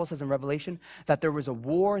them, the Bible says in Revelation that there was a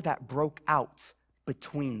war that broke out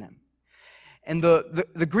between them. And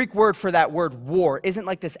the Greek word for that word, war, isn't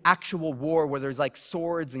like this actual war where there's like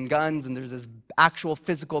swords and guns and there's this actual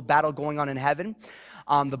physical battle going on in heaven.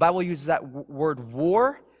 The Bible uses that word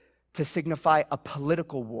war to signify a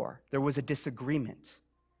political war. There was a disagreement.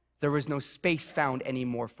 There was no space found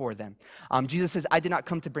anymore for them. Jesus says, I did not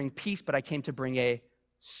come to bring peace, but I came to bring a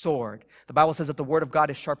sword. The Bible says that the word of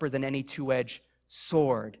God is sharper than any two-edged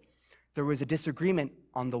sword. There was a disagreement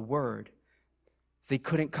on the word. They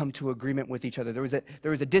couldn't come to agreement with each other. There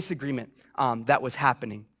was a disagreement that was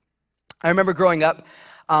happening. I remember growing up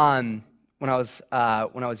when I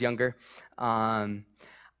was younger. I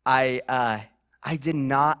did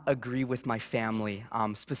not agree with my family,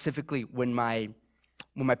 specifically when my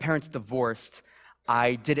parents divorced.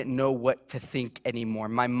 I didn't know what to think anymore.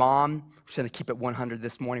 My mom, I'm just going to keep it 100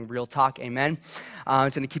 this morning, real talk, amen. I'm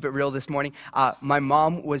just going to keep it real this morning. My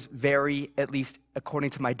mom was very, at least according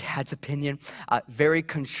to my dad's opinion, very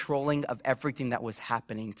controlling of everything that was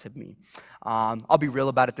happening to me. I'll be real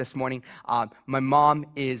about it this morning. My mom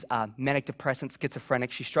is manic depressant,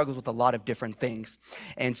 schizophrenic. She struggles with a lot of different things.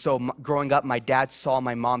 And so growing up, my dad saw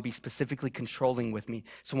my mom be specifically controlling with me.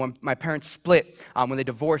 So when my parents split, when they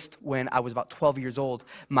divorced when I was about 12 years old,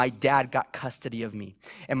 my dad got custody of me.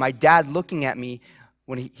 And my dad looking at me,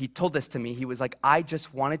 when he told this to me, he was like, I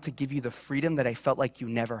just wanted to give you the freedom that I felt like you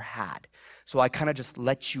never had. So I kind of just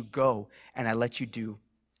let you go and I let you do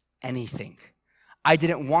anything. I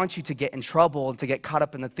didn't want you to get in trouble and to get caught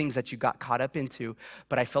up in the things that you got caught up into,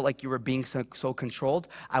 but I felt like you were being so controlled.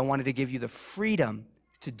 I wanted to give you the freedom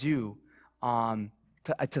to do,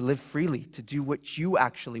 to live freely, to do what you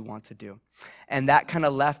actually want to do. And that kind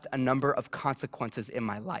of left a number of consequences in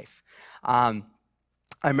my life.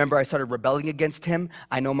 I remember I started rebelling against him.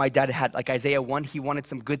 I know my dad had, like Isaiah 1, he wanted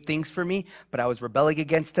some good things for me, but I was rebelling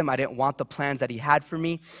against him. I didn't want the plans that he had for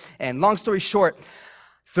me. And long story short,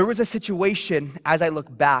 there was a situation, as I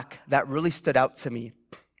look back, that really stood out to me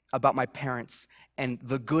about my parents and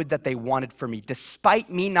the good that they wanted for me.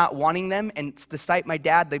 Despite me not wanting them, and despite my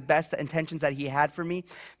dad, the best intentions that he had for me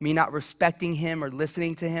not respecting him or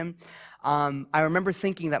listening to him, I remember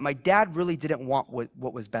thinking that my dad really didn't want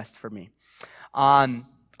what was best for me.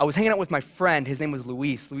 I was hanging out with my friend. His name was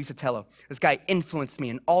Luis Atello. This guy influenced me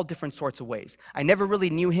in all different sorts of ways. I never really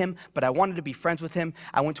knew him, but I wanted to be friends with him.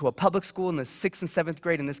 I went to a public school in the 6th and 7th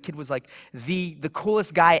grade, and this kid was like the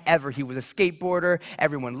coolest guy ever. He was a skateboarder.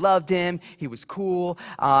 Everyone loved him. He was cool.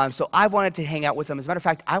 So I wanted to hang out with him. As a matter of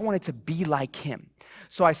fact, I wanted to be like him.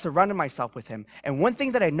 So I surrounded myself with him. And one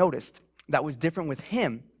thing that I noticed that was different with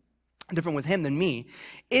him than me,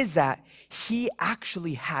 is that he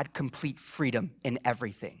actually had complete freedom in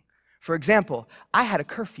everything. For example, I had a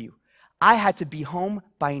curfew. I had to be home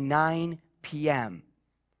by 9 p.m.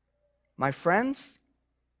 My friends,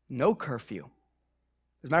 no curfew.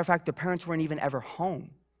 As a matter of fact, their parents weren't even ever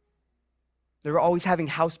home. They were always having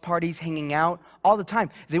house parties, hanging out all the time.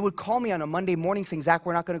 They would call me on a Monday morning saying, Zach,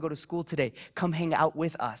 we're not going to go to school today. Come hang out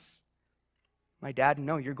with us. My dad,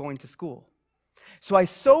 no, you're going to school. So I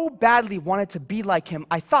so badly wanted to be like him.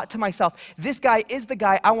 I thought to myself, this guy is the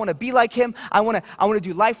guy. I want to be like him. I want to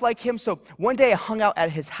do life like him. So one day I hung out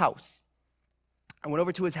at his house. I went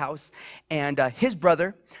over to his house, and his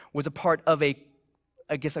brother was a part of a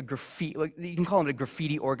graffiti, you can call it a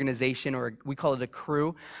graffiti organization, or we call it a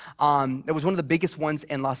crew. It was one of the biggest ones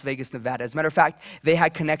in Las Vegas, Nevada. As a matter of fact, they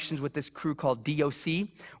had connections with this crew called DOC,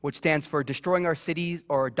 which stands for Destroying Our Cities,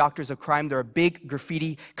 or Doctors of Crime. They're a big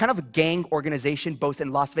graffiti, kind of a gang organization, both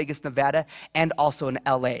in Las Vegas, Nevada, and also in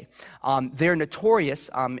LA. They're notorious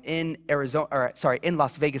in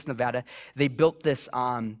Las Vegas, Nevada. They built this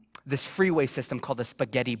freeway system called the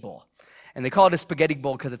Spaghetti Bowl. And they call it a spaghetti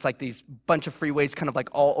bowl because it's like these bunch of freeways kind of like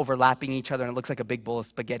all overlapping each other, and it looks like a big bowl of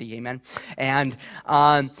spaghetti, amen? And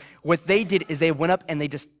what they did is they went up and they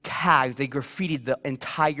just they graffitied the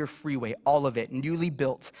entire freeway, all of it, newly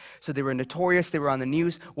built. So they were notorious, they were on the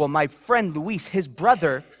news. Well, my friend Luis, his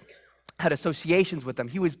brother, had associations with them.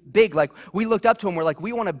 He was big, like we looked up to him, we're like,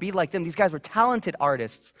 we want to be like them. These guys were talented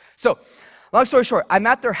artists. So, long story short, I'm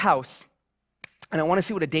at their house, and I want to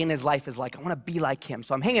see what a day in his life is like. I want to be like him.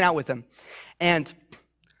 So I'm hanging out with him. And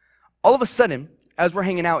all of a sudden, as we're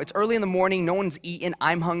hanging out, it's early in the morning. No one's eating.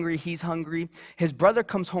 I'm hungry. He's hungry. His brother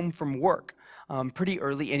comes home from work pretty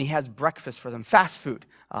early, and he has breakfast for them. Fast food.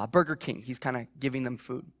 Burger King. He's kind of giving them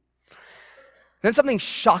food. Then something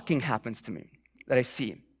shocking happens to me that I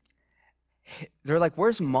see. They're like,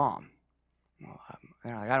 where's mom? Well,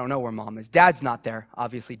 I don't know where mom is. Dad's not there.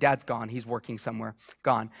 Obviously, dad's gone. He's working somewhere.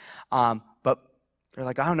 Gone. But they're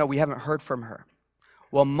like, I don't know, we haven't heard from her.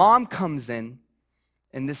 Well, mom comes in,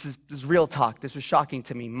 and this is real talk. This was shocking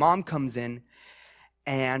to me. Mom comes in,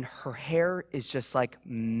 and her hair is just like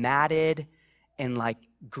matted and like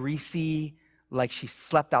greasy, like she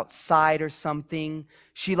slept outside or something.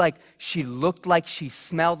 She looked like she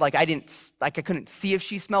smelled. Like I couldn't see if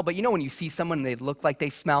she smelled, but you know when you see someone and they look like they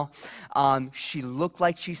smell? She looked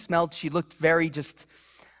like she smelled. She looked very just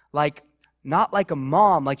like, not like a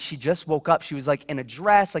mom, like she just woke up. She was like in a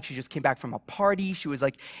dress, like she just came back from a party. She was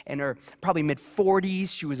like in her probably mid-40s.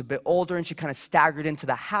 She was a bit older, and she kind of staggered into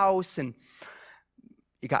the house, and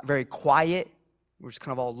it got very quiet. We're just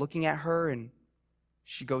kind of all looking at her, and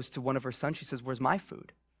she goes to one of her sons. She says, where's my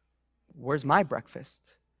food? Where's my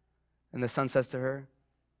breakfast? And the son says to her,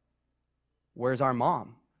 where's our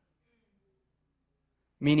mom?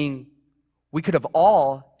 Meaning, we could have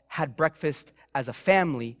all had breakfast as a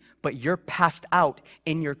family, but you're passed out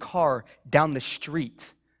in your car down the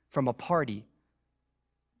street from a party.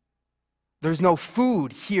 There's no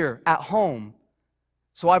food here at home.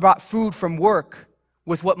 So I brought food from work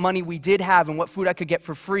with what money we did have and what food I could get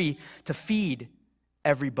for free to feed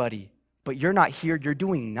everybody. But you're not here, you're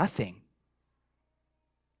doing nothing.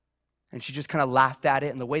 And she just kind of laughed at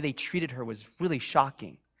it, and the way they treated her was really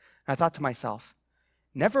shocking. And I thought to myself,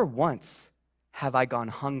 never once have I gone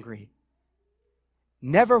hungry.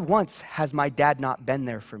 Never once has my dad not been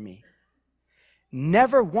there for me.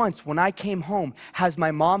 Never once when I came home has my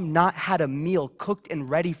mom not had a meal cooked and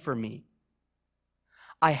ready for me.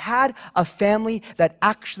 I had a family that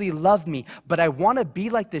actually loved me, but I want to be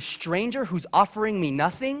like this stranger who's offering me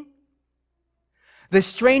nothing? The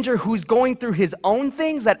stranger who's going through his own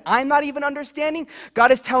things that I'm not even understanding?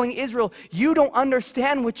 God is telling Israel, you don't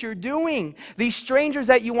understand what you're doing. These strangers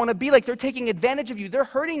that you want to be like, they're taking advantage of you. They're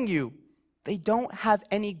hurting you. They don't have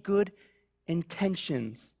any good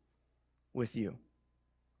intentions with you.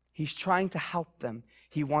 He's trying to help them.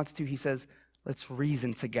 He says, let's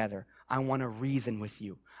reason together. I want to reason with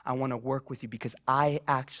you. I want to work with you because I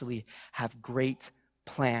actually have great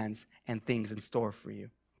plans and things in store for you.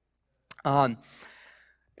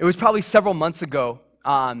 It was probably several months ago.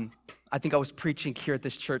 I think I was preaching here at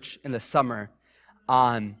this church in the summer,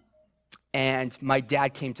 and my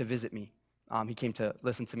dad came to visit me. He came to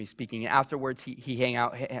listen to me speaking, and afterwards he hang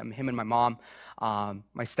out, him and my mom,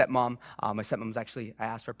 my stepmom. My stepmom's actually, I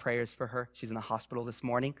asked for prayers for her. She's in the hospital this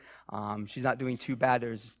morning. She's not doing too bad.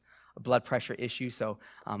 There's a blood pressure issue, so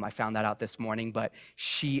I found that out this morning. But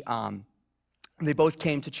they both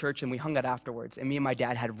came to church, and we hung out afterwards. And me and my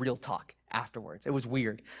dad had real talk afterwards. It was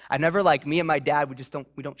weird. I never, me and my dad,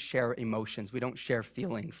 we don't share emotions. We don't share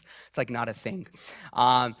feelings. It's not a thing.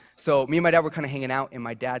 So me and my dad were kind of hanging out, and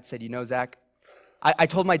my dad said, Zach, I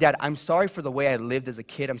told my dad, I'm sorry for the way I lived as a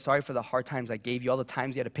kid. I'm sorry for the hard times I gave you, all the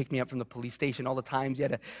times you had to pick me up from the police station, all the times you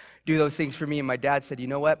had to do those things for me. And my dad said, you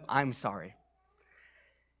know what? I'm sorry.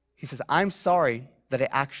 He says, I'm sorry that I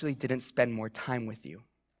actually didn't spend more time with you.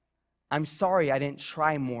 I'm sorry I didn't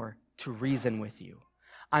try more to reason with you.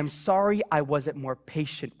 I'm sorry I wasn't more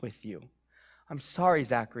patient with you. I'm sorry,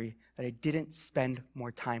 Zachary, that I didn't spend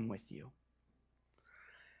more time with you.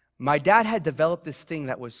 My dad had developed this thing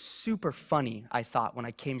that was super funny, I thought, when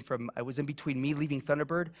I was in between me leaving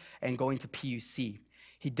Thunderbird and going to PUC.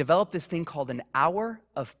 He developed this thing called an hour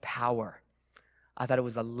of power. I thought it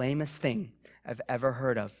was the lamest thing I've ever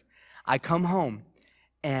heard of. I come home,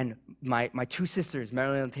 and my two sisters,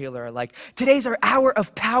 Marilyn and Taylor, are like, today's our hour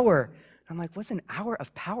of power. I'm like, what's an hour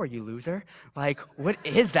of power, you loser? What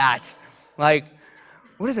is that?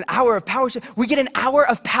 What is an hour of power? We get an hour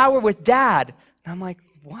of power with Dad. And I'm like,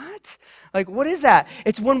 what? What is that?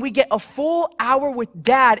 It's when we get a full hour with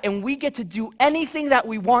Dad, and we get to do anything that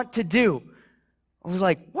we want to do. I was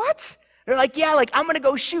like, what? They're like, yeah, I'm going to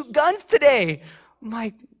go shoot guns today. I'm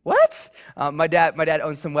like, what? My dad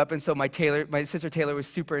owns some weapons, so my sister Taylor was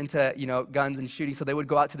super into, guns and shooting, so they would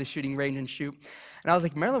go out to the shooting range and shoot. And I was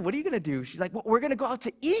like, Marilyn, what are you going to do? She's like, well, we're going to go out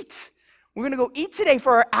to eat. We're going to go eat today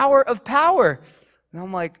for our hour of power. And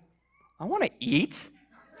I'm like, I want to eat?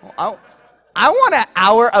 I want an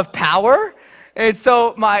hour of power? And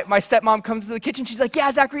so my stepmom comes to the kitchen. She's like,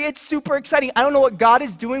 yeah, Zachary, it's super exciting. I don't know what God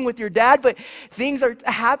is doing with your dad, but things are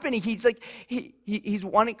happening. He's like, he's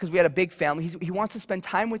wanting, because we had a big family, he wants to spend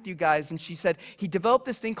time with you guys. And she said, he developed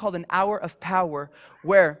this thing called an hour of power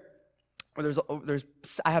where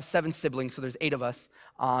I have 7 siblings, so there's 8 of us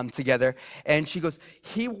together. And she goes,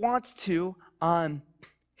 he wants to,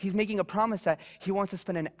 he's making a promise that he wants to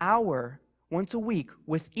spend an hour once a week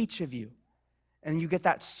with each of you. And you get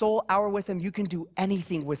that soul hour with him. You can do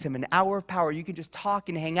anything with him, an hour of power. You can just talk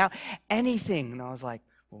and hang out, anything. And I was like,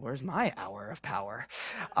 well, where's my hour of power?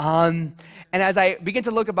 And as I begin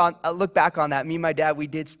to look back on that, me and my dad, we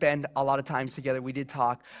did spend a lot of time together. We did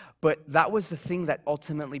talk. But that was the thing that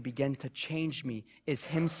ultimately began to change me, is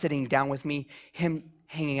him sitting down with me, him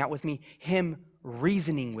hanging out with me, him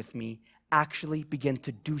reasoning with me, actually began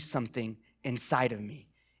to do something inside of me.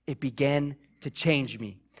 It began to change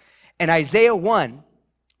me. In Isaiah 1,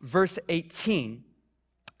 verse 18,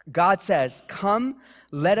 God says, come,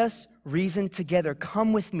 let us reason together.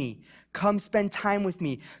 Come with me. Come spend time with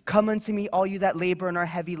me. Come unto me, all you that labor and are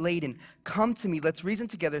heavy laden. Come to me. Let's reason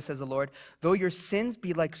together, says the Lord. Though your sins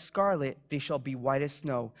be like scarlet, they shall be white as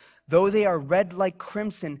snow. Though they are red like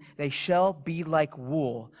crimson, they shall be like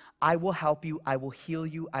wool. I will help you. I will heal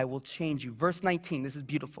you. I will change you. Verse 19, this is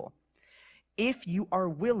beautiful. If you are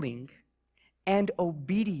willing and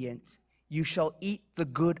obedient, you shall eat the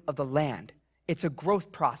good of the land. It's a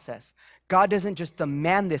growth process. God doesn't just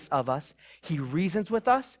demand this of us. He reasons with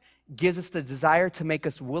us, gives us the desire to make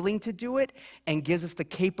us willing to do it, and gives us the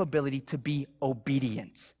capability to be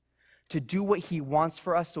obedient, to do what he wants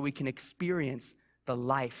for us so we can experience the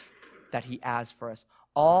life that he has for us.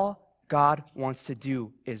 All God wants to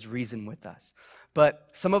do is reason with us. But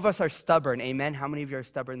some of us are stubborn, amen? How many of you are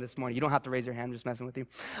stubborn this morning? You don't have to raise your hand, I'm just messing with you.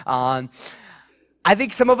 I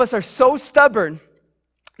think some of us are so stubborn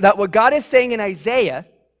that what God is saying in Isaiah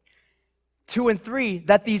 2 and 3,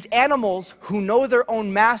 that these animals who know their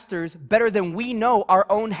own masters better than we know our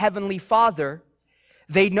own heavenly Father,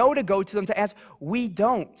 they know to go to them to ask, we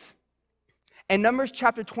don't. In Numbers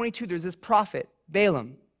chapter 22, there's this prophet,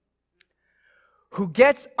 Balaam, who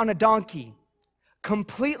gets on a donkey,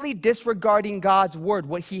 completely disregarding God's word,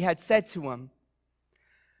 what he had said to him.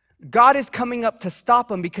 God is coming up to stop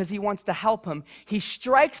him because he wants to help him. He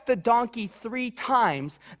strikes the donkey 3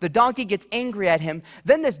 times. The donkey gets angry at him.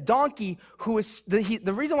 Then this donkey,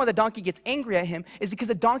 the reason why the donkey gets angry at him is because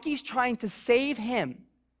the donkey is trying to save him.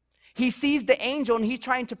 He sees the angel and he's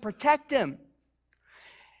trying to protect him.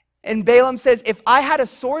 And Balaam says, if I had a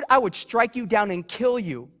sword, I would strike you down and kill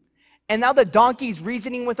you. And now the donkey's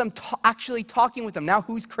reasoning with him, actually talking with him. Now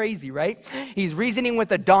who's crazy, right? He's reasoning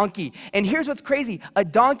with a donkey. And here's what's crazy. A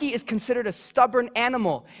donkey is considered a stubborn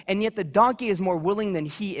animal, and yet the donkey is more willing than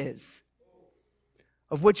he is.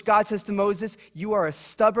 Of which God says to Moses, you are a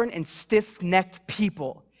stubborn and stiff-necked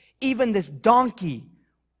people. Even this donkey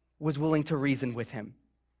was willing to reason with him.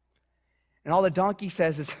 And all the donkey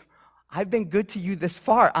says is, I've been good to you this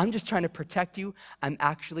far. I'm just trying to protect you. I'm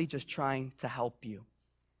actually just trying to help you.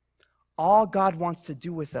 All God wants to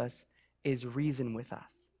do with us is reason with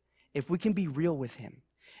us. If we can be real with him,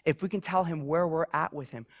 if we can tell him where we're at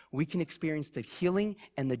with him, we can experience the healing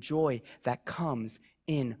and the joy that comes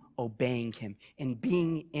in obeying him, in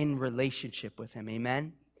being in relationship with him.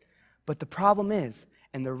 Amen? But the problem is,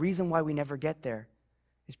 and the reason why we never get there,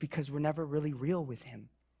 is because we're never really real with him.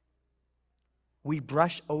 We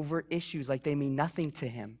brush over issues like they mean nothing to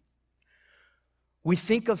him. We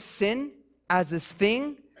think of sin as this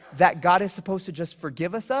thing that God is supposed to just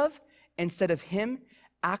forgive us of, instead of him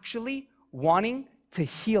actually wanting to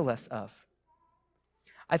heal us of.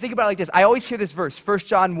 I think about it like this. I always hear this verse, 1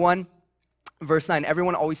 John 1, verse 9.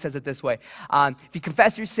 Everyone always says it this way. If you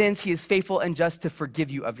confess your sins, he is faithful and just to forgive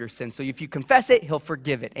you of your sins. So if you confess it, he'll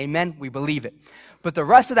forgive it. Amen? We believe it. But the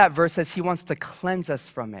rest of that verse says he wants to cleanse us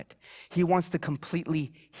from it. He wants to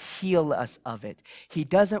completely heal us of it. He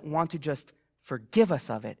doesn't want to just forgive us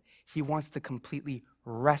of it. He wants to completely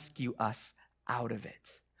rescue us out of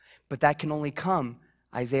it. But that can only come,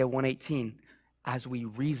 Isaiah 1:18, as we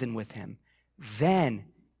reason with him. Then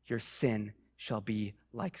your sin shall be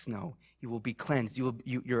like snow. You will be cleansed.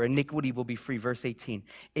 Your iniquity will be free. Verse 18.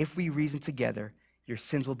 If we reason together, your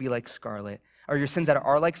sins will be like scarlet, or your sins that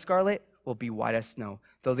are like scarlet will be white as snow.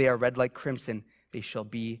 Though they are red like crimson, they shall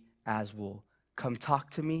be as wool. Come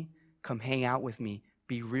talk to me. Come hang out with me.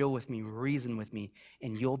 Be real with me, reason with me,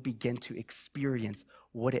 and you'll begin to experience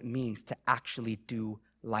what it means to actually do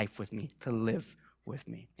life with me, to live with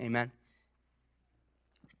me. Amen?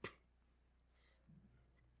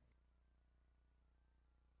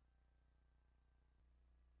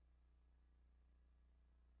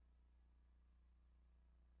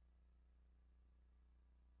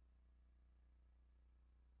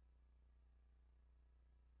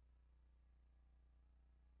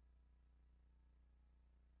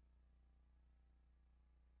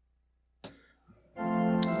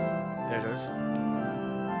 There it is.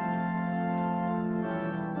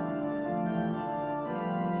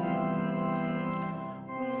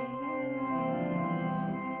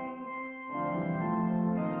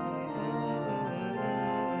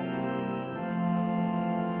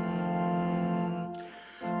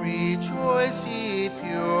 Rejoice, ye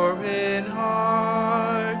pure in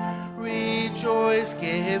heart. Rejoice,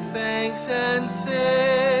 give thanks and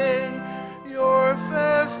sing. Your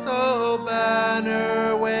festal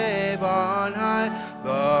banner wave on high,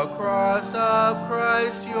 the cross of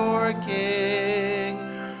Christ your King.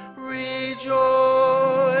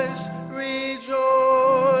 Rejoice,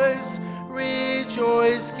 rejoice,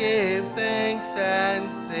 rejoice, give thanks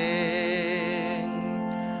and sing.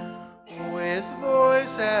 With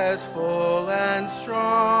voice as full and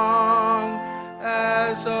strong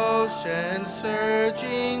as ocean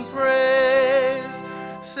surging praise,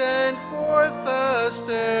 send forth the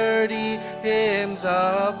sturdy hymns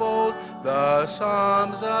of old, the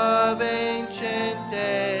psalms of ancient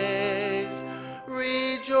days.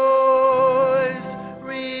 Rejoice,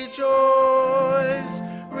 rejoice,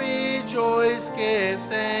 rejoice, give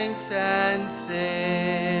thanks and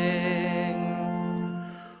sing.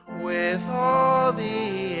 With all the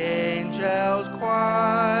angels'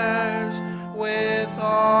 choirs, with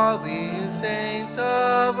all the saints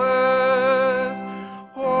of earth,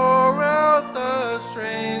 pour out the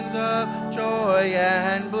strains of joy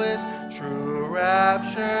and bliss, true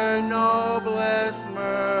rapture, noblest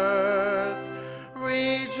mirth.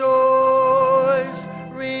 Rejoice,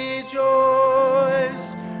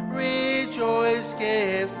 rejoice, rejoice,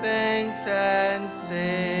 give thanks and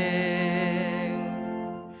sing.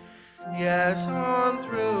 Yes, on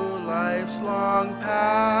through life's long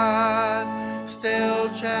path, still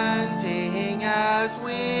chanting as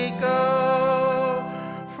we go,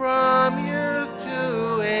 from youth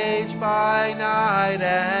by night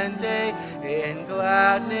and day, in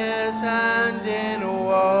gladness and in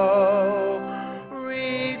woe.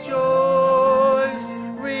 Rejoice,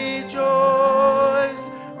 rejoice,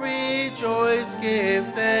 rejoice,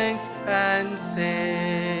 give thanks and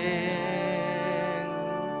sing.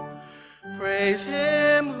 Praise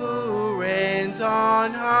him who reigns on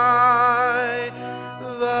high,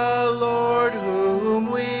 the Lord whom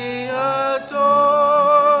we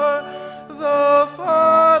adore, the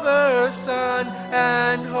Father, Son,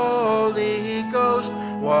 and Holy Ghost,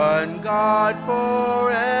 one God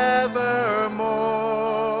forevermore.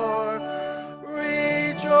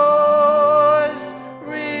 Rejoice,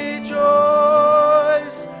 rejoice,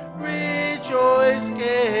 rejoice,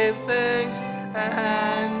 give thanks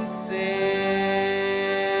and sing.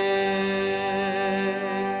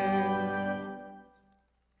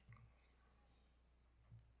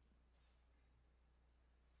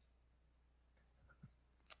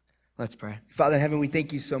 Let's pray. Father in heaven, we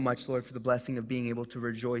thank you so much, Lord, for the blessing of being able to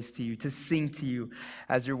rejoice to you, to sing to you.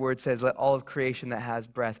 As your word says, let all of creation that has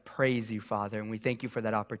breath praise you, Father. And we thank you for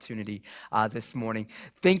that opportunity this morning.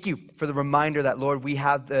 Thank you for the reminder that, Lord, we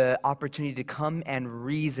have the opportunity to come and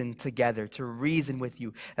reason together, to reason with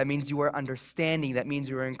you. That means you are understanding. That means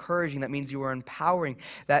you are encouraging. That means you are empowering.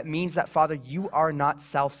 That means that, Father, you are not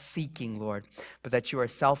self-seeking, Lord, but that you are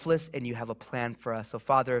selfless and you have a plan for us. So,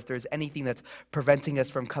 Father, if there's anything that's preventing us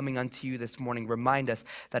from coming unto you this morning, remind us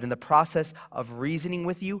that in the process of reasoning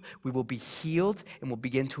with you, we will be healed and will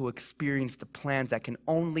begin to experience the plans that can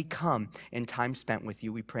only come in time spent with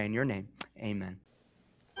you. We pray in your name. Amen.